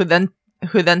 Yes, who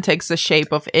then takes the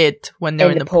shape of it when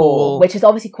they're in the pool. Which is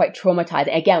obviously quite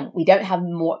traumatizing. Again, we don't have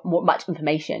much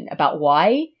information about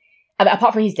why. I mean,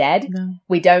 apart from he's dead,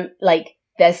 we don't, like,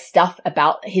 there's stuff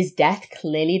about his death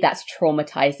clearly that's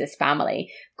traumatized this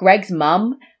family. Greg's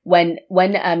mum, when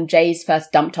Jay's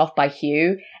first dumped off by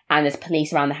Hugh and there's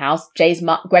police around the house,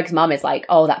 Greg's mum is like,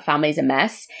 oh, that family's a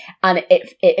mess. And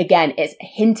it's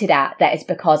hinted at that it's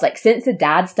because, like, since the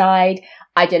dad's died,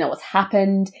 I don't know what's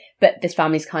happened, but this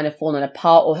family's kind of fallen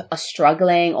apart or are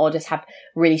struggling or just have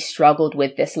really struggled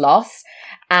with this loss.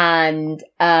 And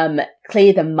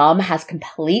clearly the mum has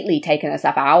completely taken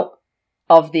herself out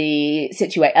of the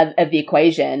of the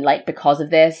equation, like, because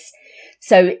of this.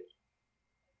 So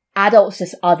adults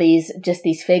just are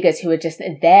these figures who are just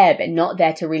there, but not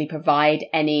there to really provide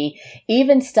any,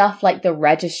 even stuff like the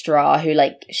registrar who,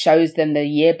 like, shows them the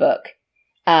yearbook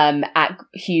at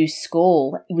Hugh's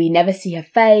school. We never see her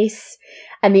face.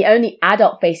 And the only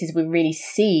adult faces we really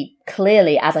see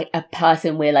clearly as, like, a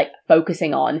person we're, like,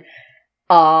 focusing on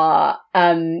are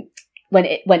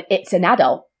when it's an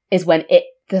adult, is when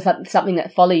something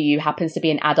that follow you happens to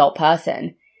be an adult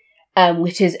person,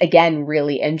 which is, again,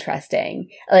 really interesting.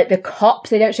 Like, the cops,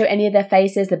 they don't show any of their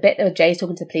faces. The bit where Jay's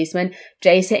talking to the policeman,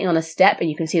 Jay's sitting on a step and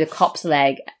you can see the cop's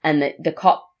leg, and the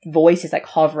cop voice is, like,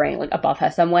 hovering, like, above her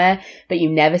somewhere, but you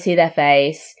never see their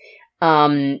face.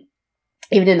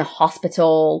 Even in the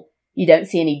hospital, you don't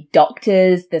see any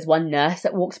doctors. There's one nurse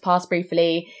that walks past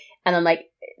briefly, and I'm like,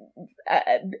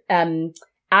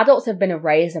 adults have been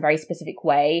raised in a very specific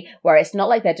way where it's not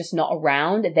like they're just not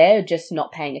around. They're just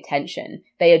not paying attention.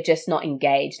 They are just not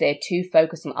engaged. They're too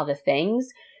focused on other things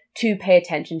to pay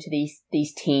attention to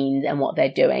these teens and what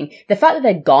they're doing. The fact that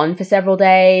they're gone for several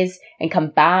days and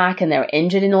come back and they're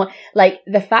injured and all, like,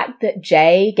 the fact that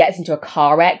Jay gets into a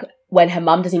car wreck when her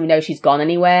mum doesn't even know she's gone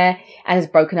anywhere and has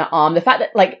broken her arm. The fact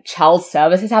that, like, child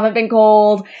services haven't been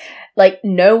called. Like,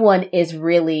 no one is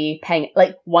really paying,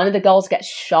 like, one of the girls gets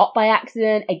shot by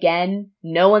accident. Again,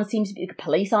 no one seems to be, the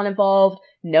police aren't involved.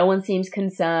 No one seems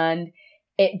concerned.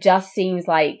 It just seems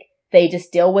like they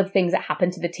just deal with things that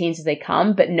happen to the teens as they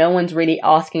come, but no one's really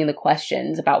asking the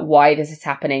questions about why this is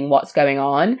happening, what's going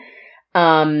on.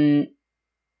 And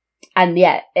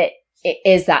yeah, it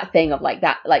is that thing of, like,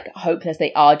 that, like, hopeless.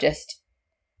 They are just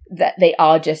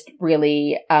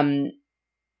really,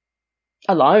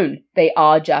 alone. They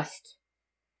are just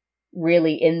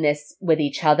really in this with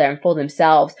each other and for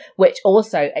themselves, which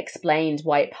also explains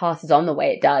why it passes on the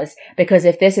way it does. Because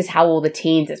if this is how all the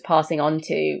teens it's passing on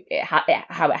to, how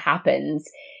it happens,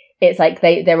 it's like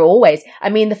they're always, I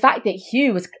mean, the fact that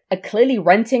Hugh was clearly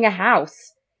renting a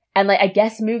house and, like, I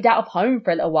guess moved out of home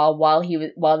for a little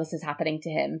while this is happening to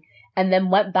him, and then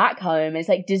went back home. It's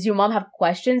like, does your mom have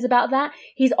questions about that?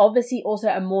 He's obviously also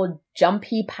a more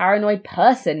jumpy, paranoid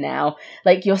person now.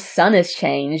 Like, your son has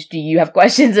changed. Do you have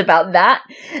questions about that?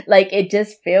 Like, it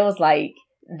just feels like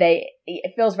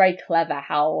it feels very clever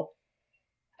how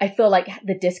I feel like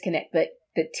the disconnect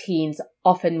that teens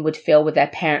often would feel with their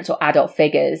parents or adult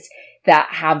figures that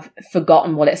have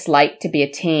forgotten what it's like to be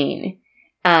a teen,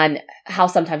 and how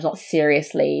sometimes not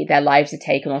seriously their lives are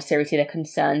taken or seriously their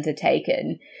concerns are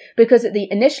taken. Because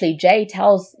initially Jay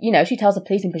tells the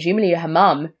police and presumably her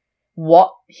mum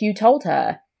what Hugh told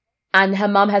her, and her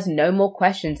mum has no more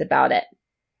questions about it.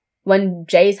 when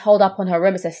Jay's holed up on her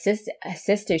room, it's her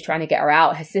sister's trying to get her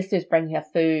out. Her sister's bringing her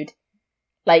food.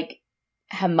 Like,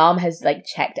 her mom has, like,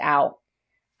 checked out.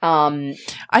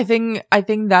 I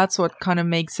think that's what kind of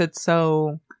makes it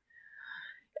so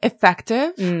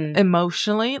effective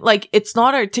emotionally. Like, it's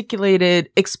not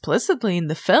articulated explicitly in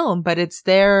the film, but it's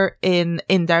there in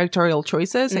directorial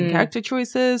choices and character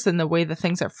choices and the way that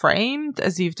things are framed,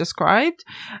 as you've described.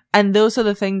 And those are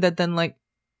the things that then, like,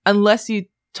 unless you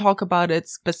talk about it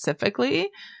specifically,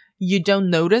 you don't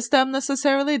notice them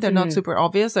necessarily. They're not super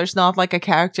obvious. There's not like a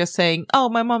character saying, oh,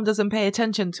 my mom doesn't pay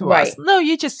attention to us. No,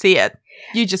 you just see it.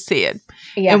 You just see it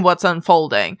in what's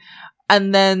unfolding.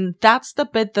 And then that's the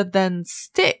bit that then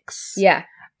sticks. Yeah.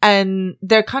 And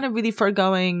they're kind of really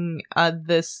foregoing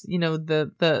this, you know,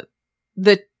 the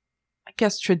I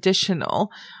guess, traditional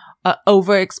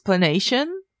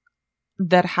over-explanation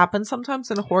that happens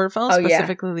sometimes in horror films,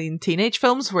 specifically in teenage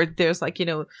films, where there's like, you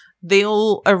know, they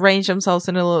all arrange themselves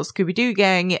in a little Scooby-Doo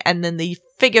gang and then they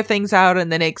figure things out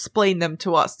and then explain them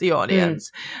to us, the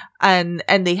audience. And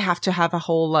they have to have a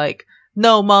whole like,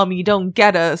 no, mom, you don't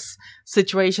get us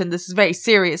situation. This is very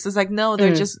serious. It's like, no,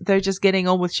 they're just getting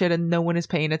on with shit and no one is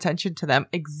paying attention to them.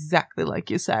 Exactly like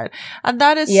you said. And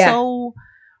that is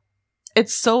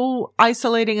it's so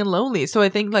isolating and lonely. So I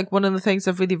think like one of the things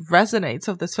that really resonates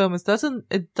of this film is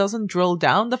it doesn't drill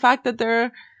down the fact that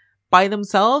they're by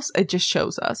themselves. It just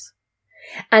shows us.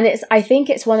 And I think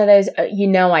it's one of those,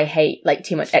 I hate like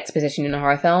too much exposition in a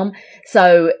horror film.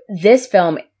 So this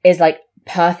film is like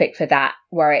perfect for that,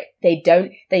 where they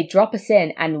drop us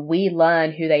in and we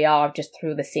learn who they are just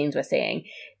through the scenes we're seeing.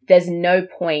 There's no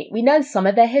point. We know some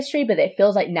of their history, but it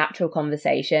feels like natural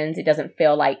conversations. It doesn't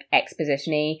feel like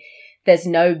exposition-y. There's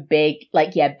no big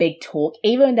talk.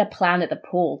 Even when they're playing at the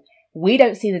pool, we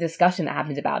don't see the discussion that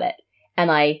happens about it.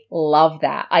 And I love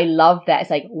that.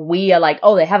 It's like, we are like,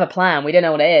 oh, they have a plan. We don't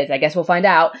know what it is. I guess we'll find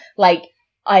out. Like,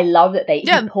 I love that he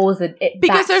pulls it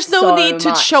because there's no need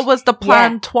to show us the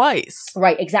plan twice.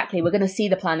 Right, exactly. We're going to see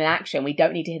the plan in action. We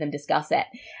don't need to hear them discuss it.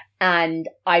 And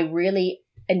I really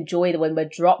enjoy when we're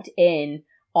dropped in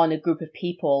on a group of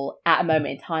people at a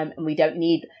moment in time and we don't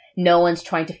need... No one's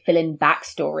trying to fill in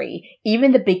backstory.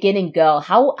 Even the beginning girl,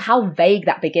 how vague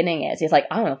that beginning is. It's like,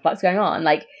 I don't know what the fuck's going on.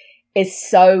 Like,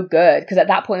 it's so good. Because at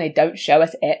that point, they don't show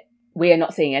us it. We are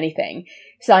not seeing anything.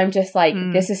 So I'm just like,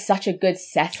 this is such a good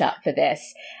setup for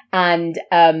this. And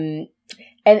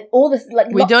all this,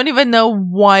 like... We don't even know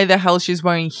why the hell she's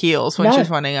wearing heels when she's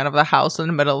running out of the house in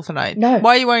the middle of the night. No.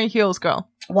 Why are you wearing heels, girl?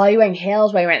 Why are you wearing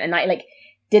heels? Why are you wearing at night? Like,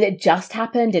 did it just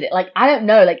happen? Did it, like, I don't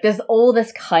know. Like, there's all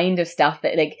this kind of stuff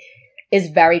that, like, is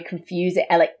very confusing.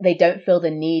 And, like, they don't feel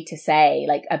the need to say,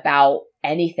 like, about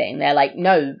anything. They're like,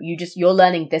 no, you're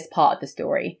learning this part of the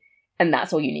story. And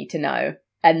that's all you need to know.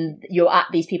 And you're at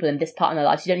these people in this part of their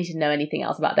lives. You don't need to know anything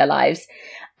else about their lives.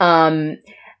 And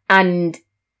I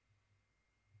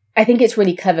think it's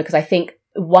really clever because I think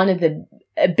one of the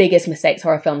biggest mistakes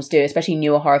horror films do, especially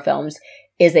newer horror films,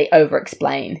 is they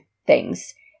over-explain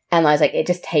things. And I was like, it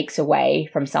just takes away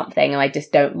from something. And I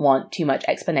just don't want too much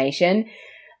explanation.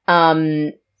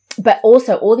 But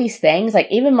also all these things, like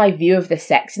even my view of the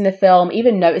sex in the film,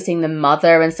 even noticing the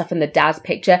mother and stuff in the dad's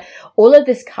picture, all of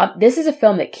this, this is a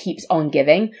film that keeps on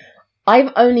giving.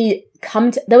 I've only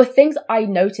there were things I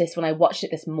noticed when I watched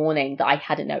it this morning that I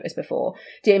hadn't noticed before.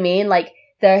 Do you know what I mean? Like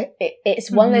it's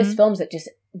one of those films that just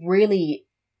really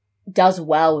does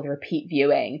well with repeat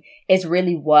viewing. Is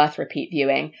really worth repeat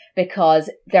viewing because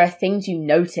there are things you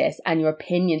notice and your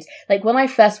opinions. Like when I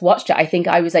first watched it, I think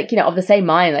I was like, of the same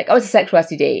mind, like, oh, it's a sexual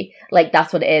STD. Like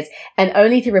that's what it is. And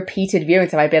only through repeated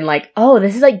viewings have I been like, oh,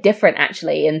 this is like different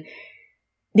actually. And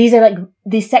these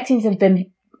sex scenes have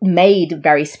been made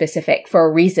very specific for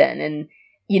a reason. And,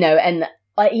 and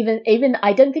I even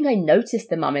I don't think I noticed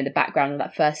the mum in the background of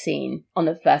that first scene on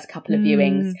the first couple of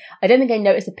viewings. I don't think I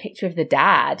noticed a picture of the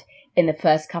dad in the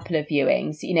first couple of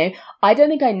viewings. I don't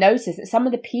think I noticed that some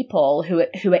of the people who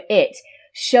are it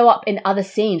show up in other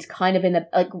scenes kind of in the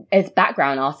as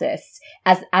background artists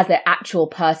as their actual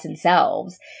person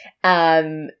selves.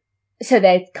 So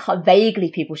they're vaguely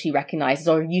people she recognizes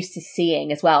or used to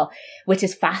seeing as well, which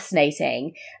is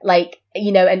fascinating. Like,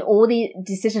 and all the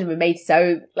decisions were made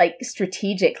so like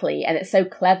strategically and it's so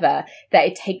clever that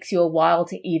it takes you a while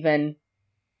to even,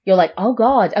 you're like, oh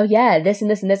God, oh yeah, this and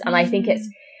this and this. And I think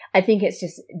it's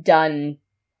just done.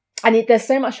 And there's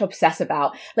so much to obsess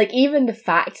about. Like even the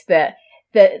fact that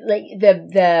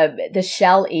the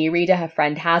Shell e-reader her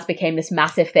friend has became this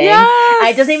massive thing. Yes! And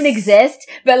it doesn't even exist.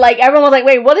 But like everyone was like,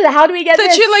 wait, what is it? How do we get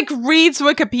this? That she like reads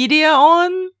Wikipedia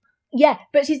on? Yeah,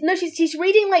 but she's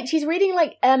reading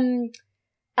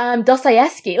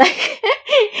Dostoevsky. Like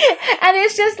And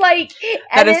it's just like...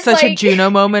 That is such a Juno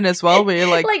moment as well, where you're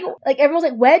like... like everyone's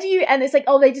like, where do you... And it's like,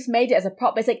 oh, they just made it as a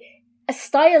prop. But it's like,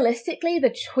 stylistically,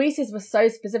 the choices were so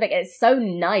specific. And it's so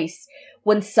nice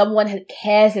when someone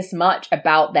cares this much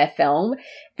about their film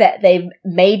that they've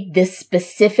made this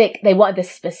specific... They wanted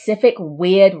this specific,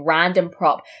 weird, random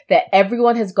prop that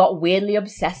everyone has got weirdly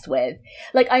obsessed with.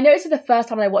 Like, I noticed it the first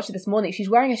time I watched it this morning, she's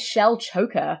wearing a shell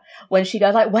choker when she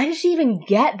goes, like, where did she even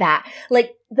get that?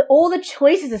 Like, all the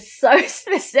choices are so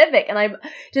specific, and I'm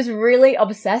just really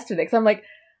obsessed with it, because I'm like,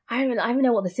 I don't even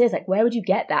know what this is. Like, where would you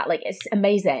get that? Like, it's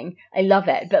amazing. I love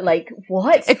it. But, like,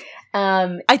 what?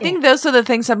 I think those are the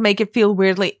things that make it feel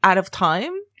weirdly out of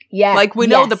time. Yeah. Like, we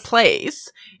know the place.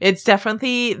 It's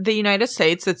definitely the United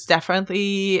States. It's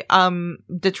definitely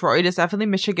Detroit. It's definitely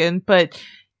Michigan. But,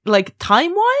 like,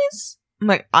 time-wise, I'm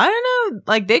like, I don't know.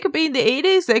 Like, they could be in the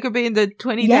 80s. They could be in the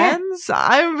 2010s. Yeah.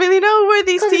 I don't really know where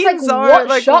these teams are. What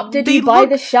like, shop did you buy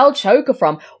the shell choker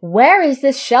from? Where is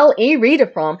this shell e-reader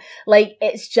from? Like,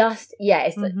 it's just,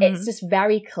 it's just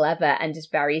very clever and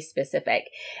just very specific.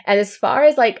 And as far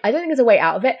as, like, I don't think there's a way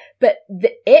out of it, but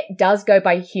it does go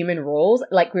by human rules.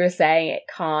 Like we were saying, it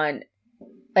can't,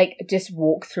 like, just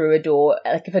walk through a door.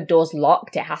 Like, if a door's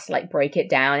locked, it has to, like, break it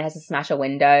down. It has to smash a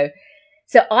window.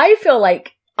 So I feel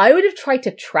like I would have tried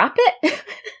to trap it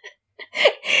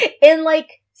in,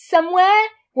 like, somewhere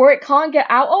where it can't get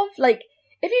out of. Like,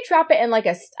 if you trap it in, like,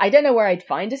 I don't know where I'd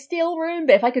find a steel room,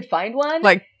 but if I could find one.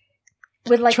 Like,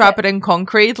 with, like, trap it in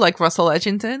concrete, like Russell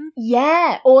Edgington?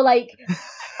 Yeah, or, like,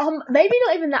 maybe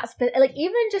not even that, like,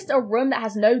 even just a room that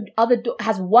has no other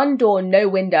has one door, no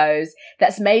windows,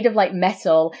 that's made of, like,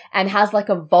 metal and has, like,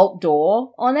 a vault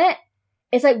door on it.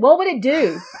 It's like, what would it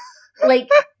do? Like,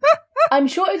 I'm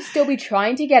sure it would still be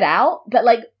trying to get out, but,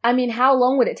 like, I mean, how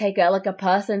long would it take a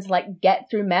person to, like, get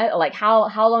through metal? Like, how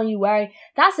long are you wearing?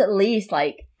 That's at least,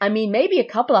 like, I mean, maybe a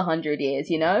couple of 100 years,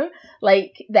 you know?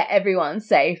 Like, that everyone's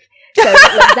safe. So,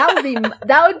 like, that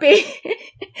would be,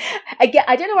 again,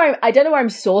 I don't know where I'm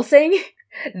sourcing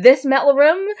this metal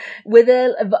room with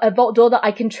a vault door that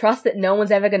I can trust that no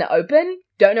one's ever going to open.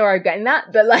 Don't know where I'm getting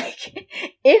that, but, like,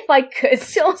 if I could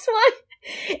source one,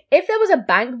 if there was a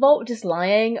bank vault just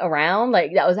lying around,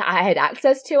 like, I had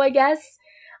access to, I guess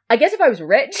if I was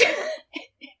rich,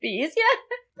 it'd be easier.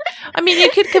 I mean,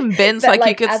 you could convince, like,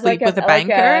 you could sleep with a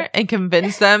banker and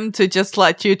convince them to just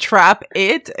let you trap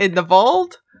it in the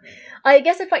vault. I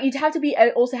guess you'd have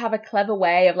to also have a clever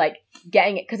way of, like,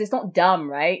 getting it, because it's not dumb,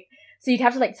 right? So you'd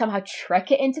have to, like, somehow trick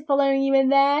it into following you in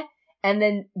there, and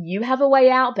then you have a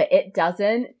way out, but it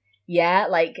doesn't. Yeah,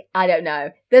 like, I don't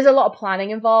know. There's a lot of planning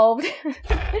involved.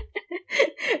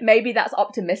 Maybe that's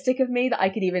optimistic of me that I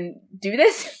could even do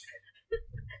this.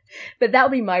 But that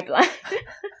would be my plan.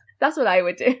 That's what I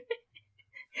would do.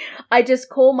 I'd just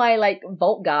call my, like,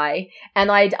 vault guy, and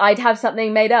I'd have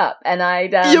something made up, and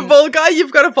I'd... Your vault guy?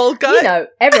 You've got a vault guy? You know,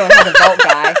 everyone has a vault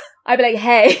guy. I'd be like,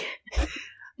 hey...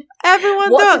 Everyone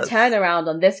what's the turnaround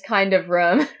on this kind of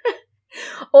room?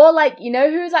 Or, like, you know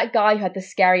who's that guy who had the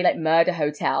scary, like, murder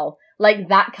hotel? Like,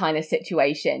 that kind of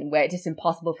situation where it's just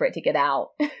impossible for it to get out.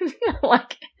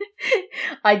 Like,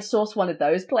 I'd source one of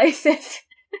those places.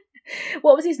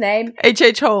 What was his name?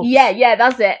 H.H. Holmes. Yeah,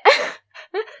 that's it.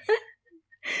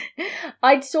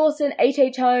 I'd source an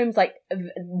H.H. Holmes, like,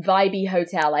 vibey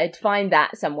hotel. I'd find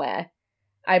that somewhere.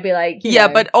 I'd be like, you know,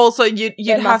 but also you'd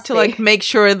have to, like, make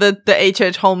sure that the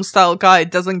H.H. Holmes style guy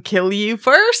doesn't kill you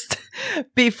first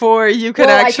before you could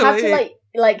actually... I'd have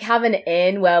to, like, have an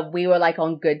inn where we were, like,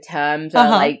 on good terms. Or,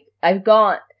 like, I've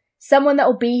got someone that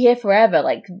will be here forever,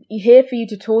 like, here for you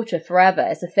to torture forever.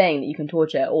 It's a thing that you can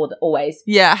torture always.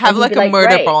 Yeah, have, like, a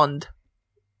murder bond.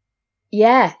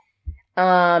 Yeah.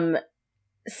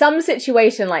 Some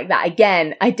situation like that.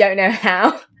 Again, I don't know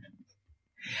how.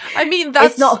 I mean,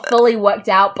 that's... It's not fully worked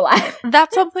out, Black.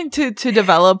 That's something to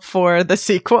develop for the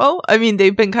sequel. I mean,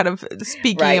 they've been kind of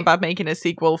speaking about making a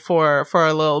sequel for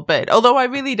a little bit. Although I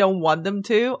really don't want them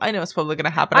to. I know it's probably going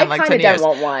to happen in, like, 10 years. I kind of don't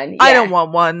want one. Yeah. I don't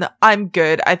want one. I'm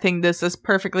good. I think this is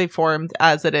perfectly formed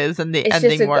as it is, and the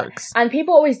ending works. And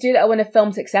people always do that when a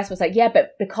film's successful. It's like, yeah,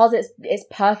 but because it's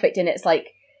perfect and it's, like,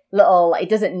 little, it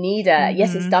doesn't need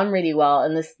yes, it's done really well,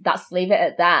 and that's leave it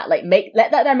at that. Like,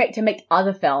 let that director make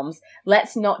other films.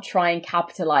 Let's not try and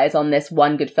capitalize on this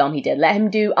one good film he did. Let him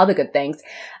do other good things.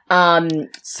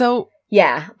 So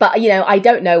yeah, but, you know, I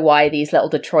don't know why these little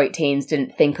Detroit teens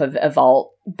didn't think of a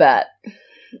vault, but,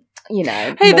 you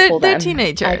know, hey, they're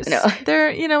teenagers. I don't know.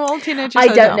 They're, you know, all teenagers. I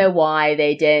don't know why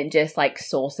they didn't just, like,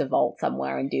 source a vault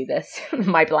somewhere and do this.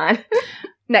 My plan.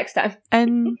 Next time.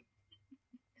 And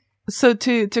So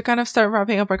to kind of start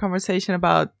wrapping up our conversation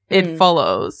about It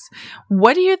Follows,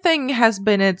 what do you think has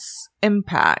been its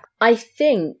impact? I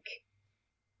think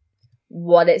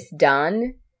what it's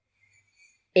done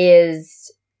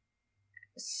is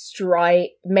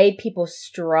made people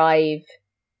strive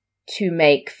to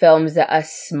make films that are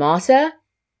smarter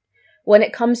when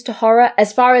it comes to horror.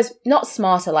 As far as, not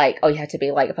smarter like, oh, you have to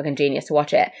be like a fucking genius to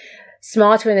watch it.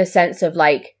 Smarter in the sense of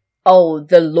like, oh,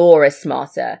 the lore is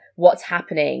smarter. What's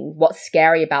happening? What's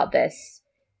scary about this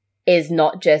is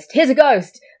not just, here's a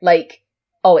ghost. Like,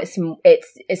 oh,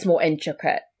 it's more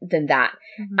intricate than that.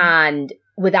 Mm-hmm. And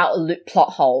without plot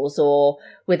holes or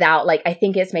without, like, I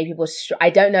think it's made people,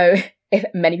 I don't know if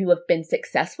many people have been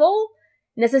successful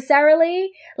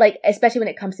necessarily, like, especially when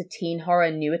it comes to teen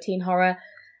horror, newer teen horror.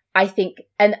 I think,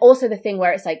 and also the thing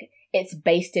where it's like, it's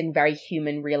based in very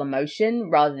human, real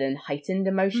emotion rather than heightened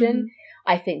emotion. Mm-hmm.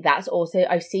 I think that's also,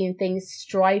 I've seen things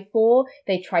strive for.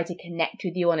 They try to connect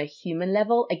with you on a human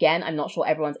level. Again, I'm not sure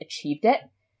everyone's achieved it,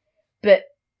 but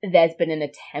there's been an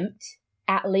attempt,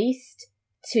 at least,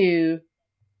 to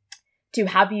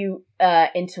have you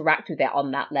interact with it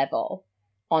on that level,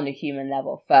 on a human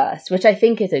level first, which I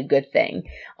think is a good thing.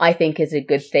 I think is a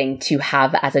good thing to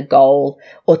have as a goal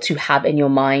or to have in your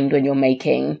mind when you're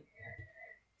making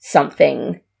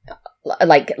something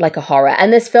like a horror.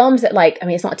 And there's films that, like, I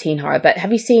mean, it's not a teen horror, but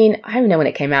have you seen, I don't know when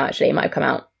it came out, actually. It might have come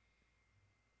out.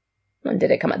 When did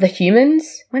it come out? The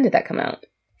Humans? When did that come out?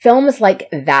 Films like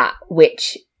that,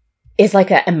 which is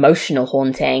like an emotional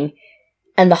haunting,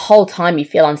 and the whole time you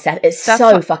feel unsettled. It's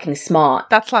so fucking smart.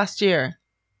 That's last year.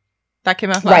 That came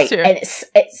out last year. And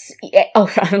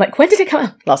I'm like, when did it come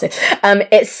out? Last year.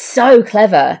 It's so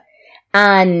clever.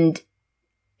 And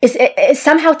it's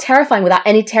somehow terrifying without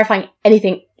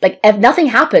anything. Like, if nothing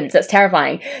happens, that's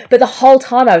terrifying. But the whole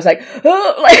time I was like,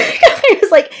 oh, like, I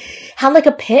was like, had like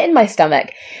a pit in my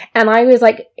stomach. And I was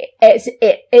like,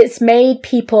 it's made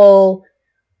people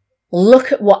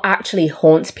look at what actually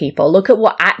haunts people. Look at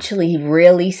what actually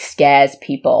really scares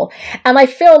people. And I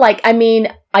feel like, I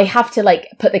mean, I have to like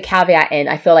put the caveat in.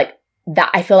 I feel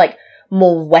like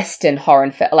more Western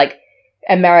horror, like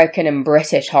American and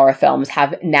British horror films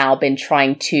have now been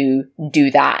trying to do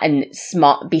that and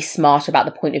be smart about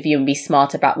the point of view and be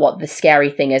smart about what the scary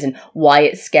thing is and why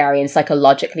it's scary and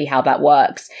psychologically how that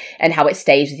works and how it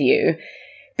stays with you.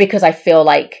 Because I feel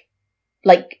like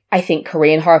I think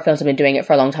Korean horror films have been doing it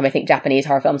for a long time. I think Japanese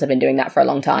horror films have been doing that for a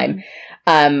long time.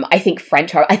 I think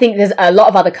French horror, I think there's a lot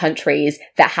of other countries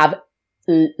that have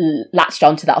latched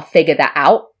onto that or figured that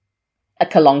out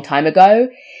like a long time ago.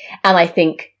 And I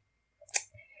think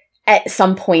at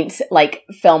some points, like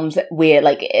films that we're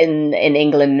like in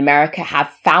England and America have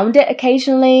found it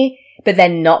occasionally, but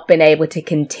then not been able to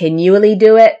continually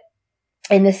do it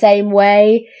in the same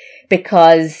way,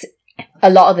 because a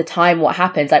lot of the time what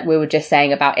happens, like we were just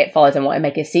saying about It Follows and want to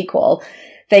make a sequel,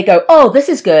 they go, oh, this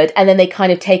is good. And then they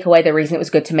kind of take away the reason it was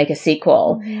good to make a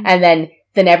sequel. Mm-hmm. And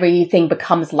then everything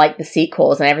becomes like the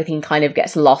sequels and everything kind of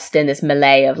gets lost in this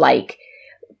melee of like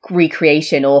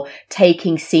recreation or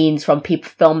taking scenes from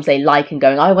films they like and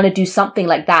going, oh, I want to do something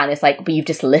like that. And it's like, but you've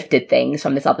just lifted things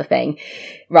from this other thing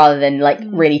rather than like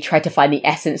really try to find the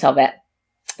essence of it.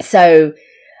 So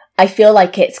I feel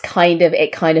like it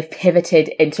kind of pivoted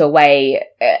into a way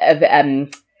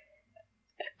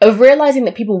of realizing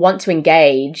that people want to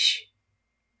engage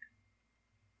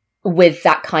with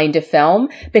that kind of film,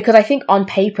 because I think on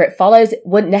paper It Follows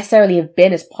wouldn't necessarily have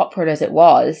been as popular as it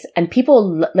was, and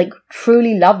people like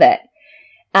truly love it.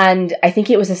 And I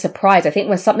think it was a surprise. I think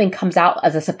when something comes out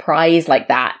as a surprise like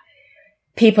that,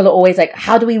 people are always like,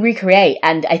 how do we recreate?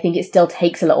 And I think it still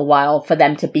takes a little while for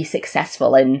them to be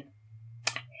successful in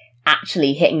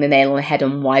actually hitting the nail on the head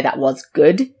on why that was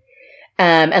good.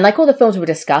 And like all the films we were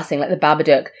discussing, like The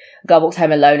Babadook, Girl Walks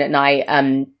Home Alone at Night,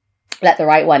 Let the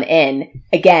Right One In,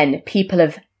 again, people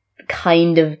have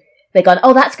kind of, they've gone,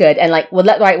 oh, that's good. And like, we'll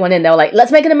let the right one in. They were like,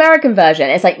 let's make an American version.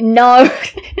 It's like, no,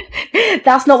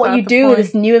 that's not what you do with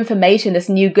this new information, this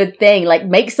new good thing. Like,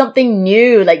 make something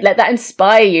new. Like, let that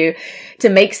inspire you to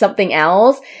make something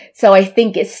else. So I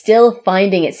think it's still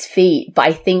finding its feet, but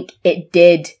I think it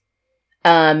did,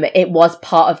 it was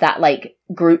part of that like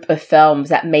group of films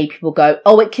that made people go,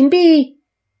 oh, it can be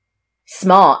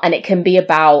smart and it can be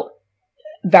about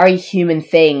very human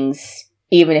things,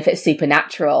 even if it's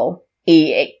supernatural.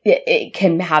 It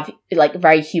can have like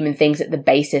very human things at the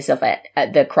basis of it,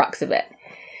 at the crux of it.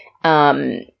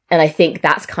 And I think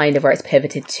that's kind of where it's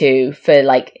pivoted to for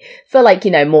like,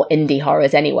 you know, more indie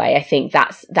horrors anyway. I think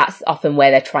that's often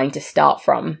where they're trying to start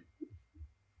from.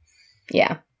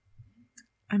 Yeah.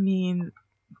 I mean,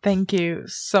 thank you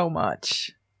so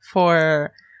much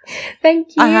for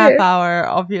Thank you. a half hour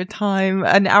of your time,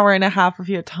 an hour and a half of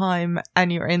your time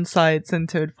and your insights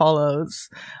into It Follows.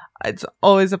 It's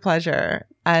always a pleasure.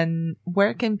 And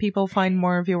where can people find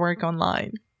more of your work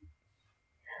online?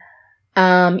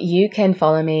 You can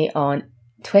follow me on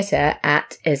Twitter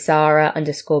at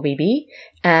Isara_BB.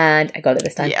 And I got it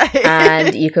this time. Yeah.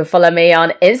 And you can follow me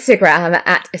on Instagram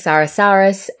at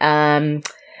Isarasaurus,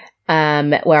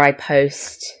 where I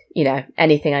post,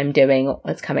 anything I'm doing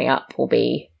that's coming up will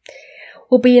be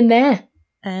in there.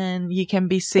 And you can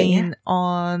be seen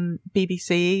on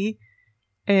BBC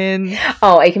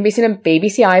it can be seen on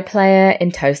BBC iPlayer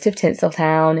in Toast of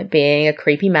Tinseltown, being a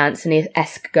creepy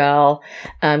Manson-esque girl,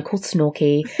 called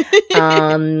Snorky.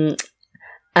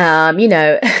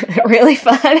 Really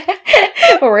fun,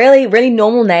 really, really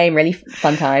normal name, really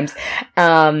fun times.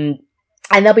 And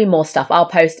there'll be more stuff. I'll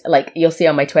post, you'll see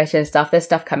on my Twitter and stuff. There's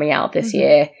stuff coming out this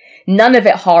year. None of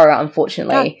it horror,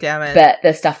 unfortunately. God damn it. But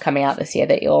there's stuff coming out this year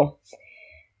that you'll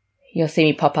see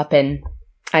me pop up in.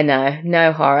 I know,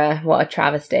 no horror. What a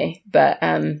travesty. But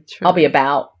I'll be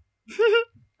about.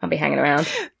 I'll be hanging around.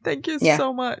 Thank you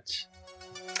so much.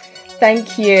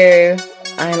 Thank you.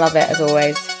 I love it as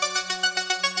always.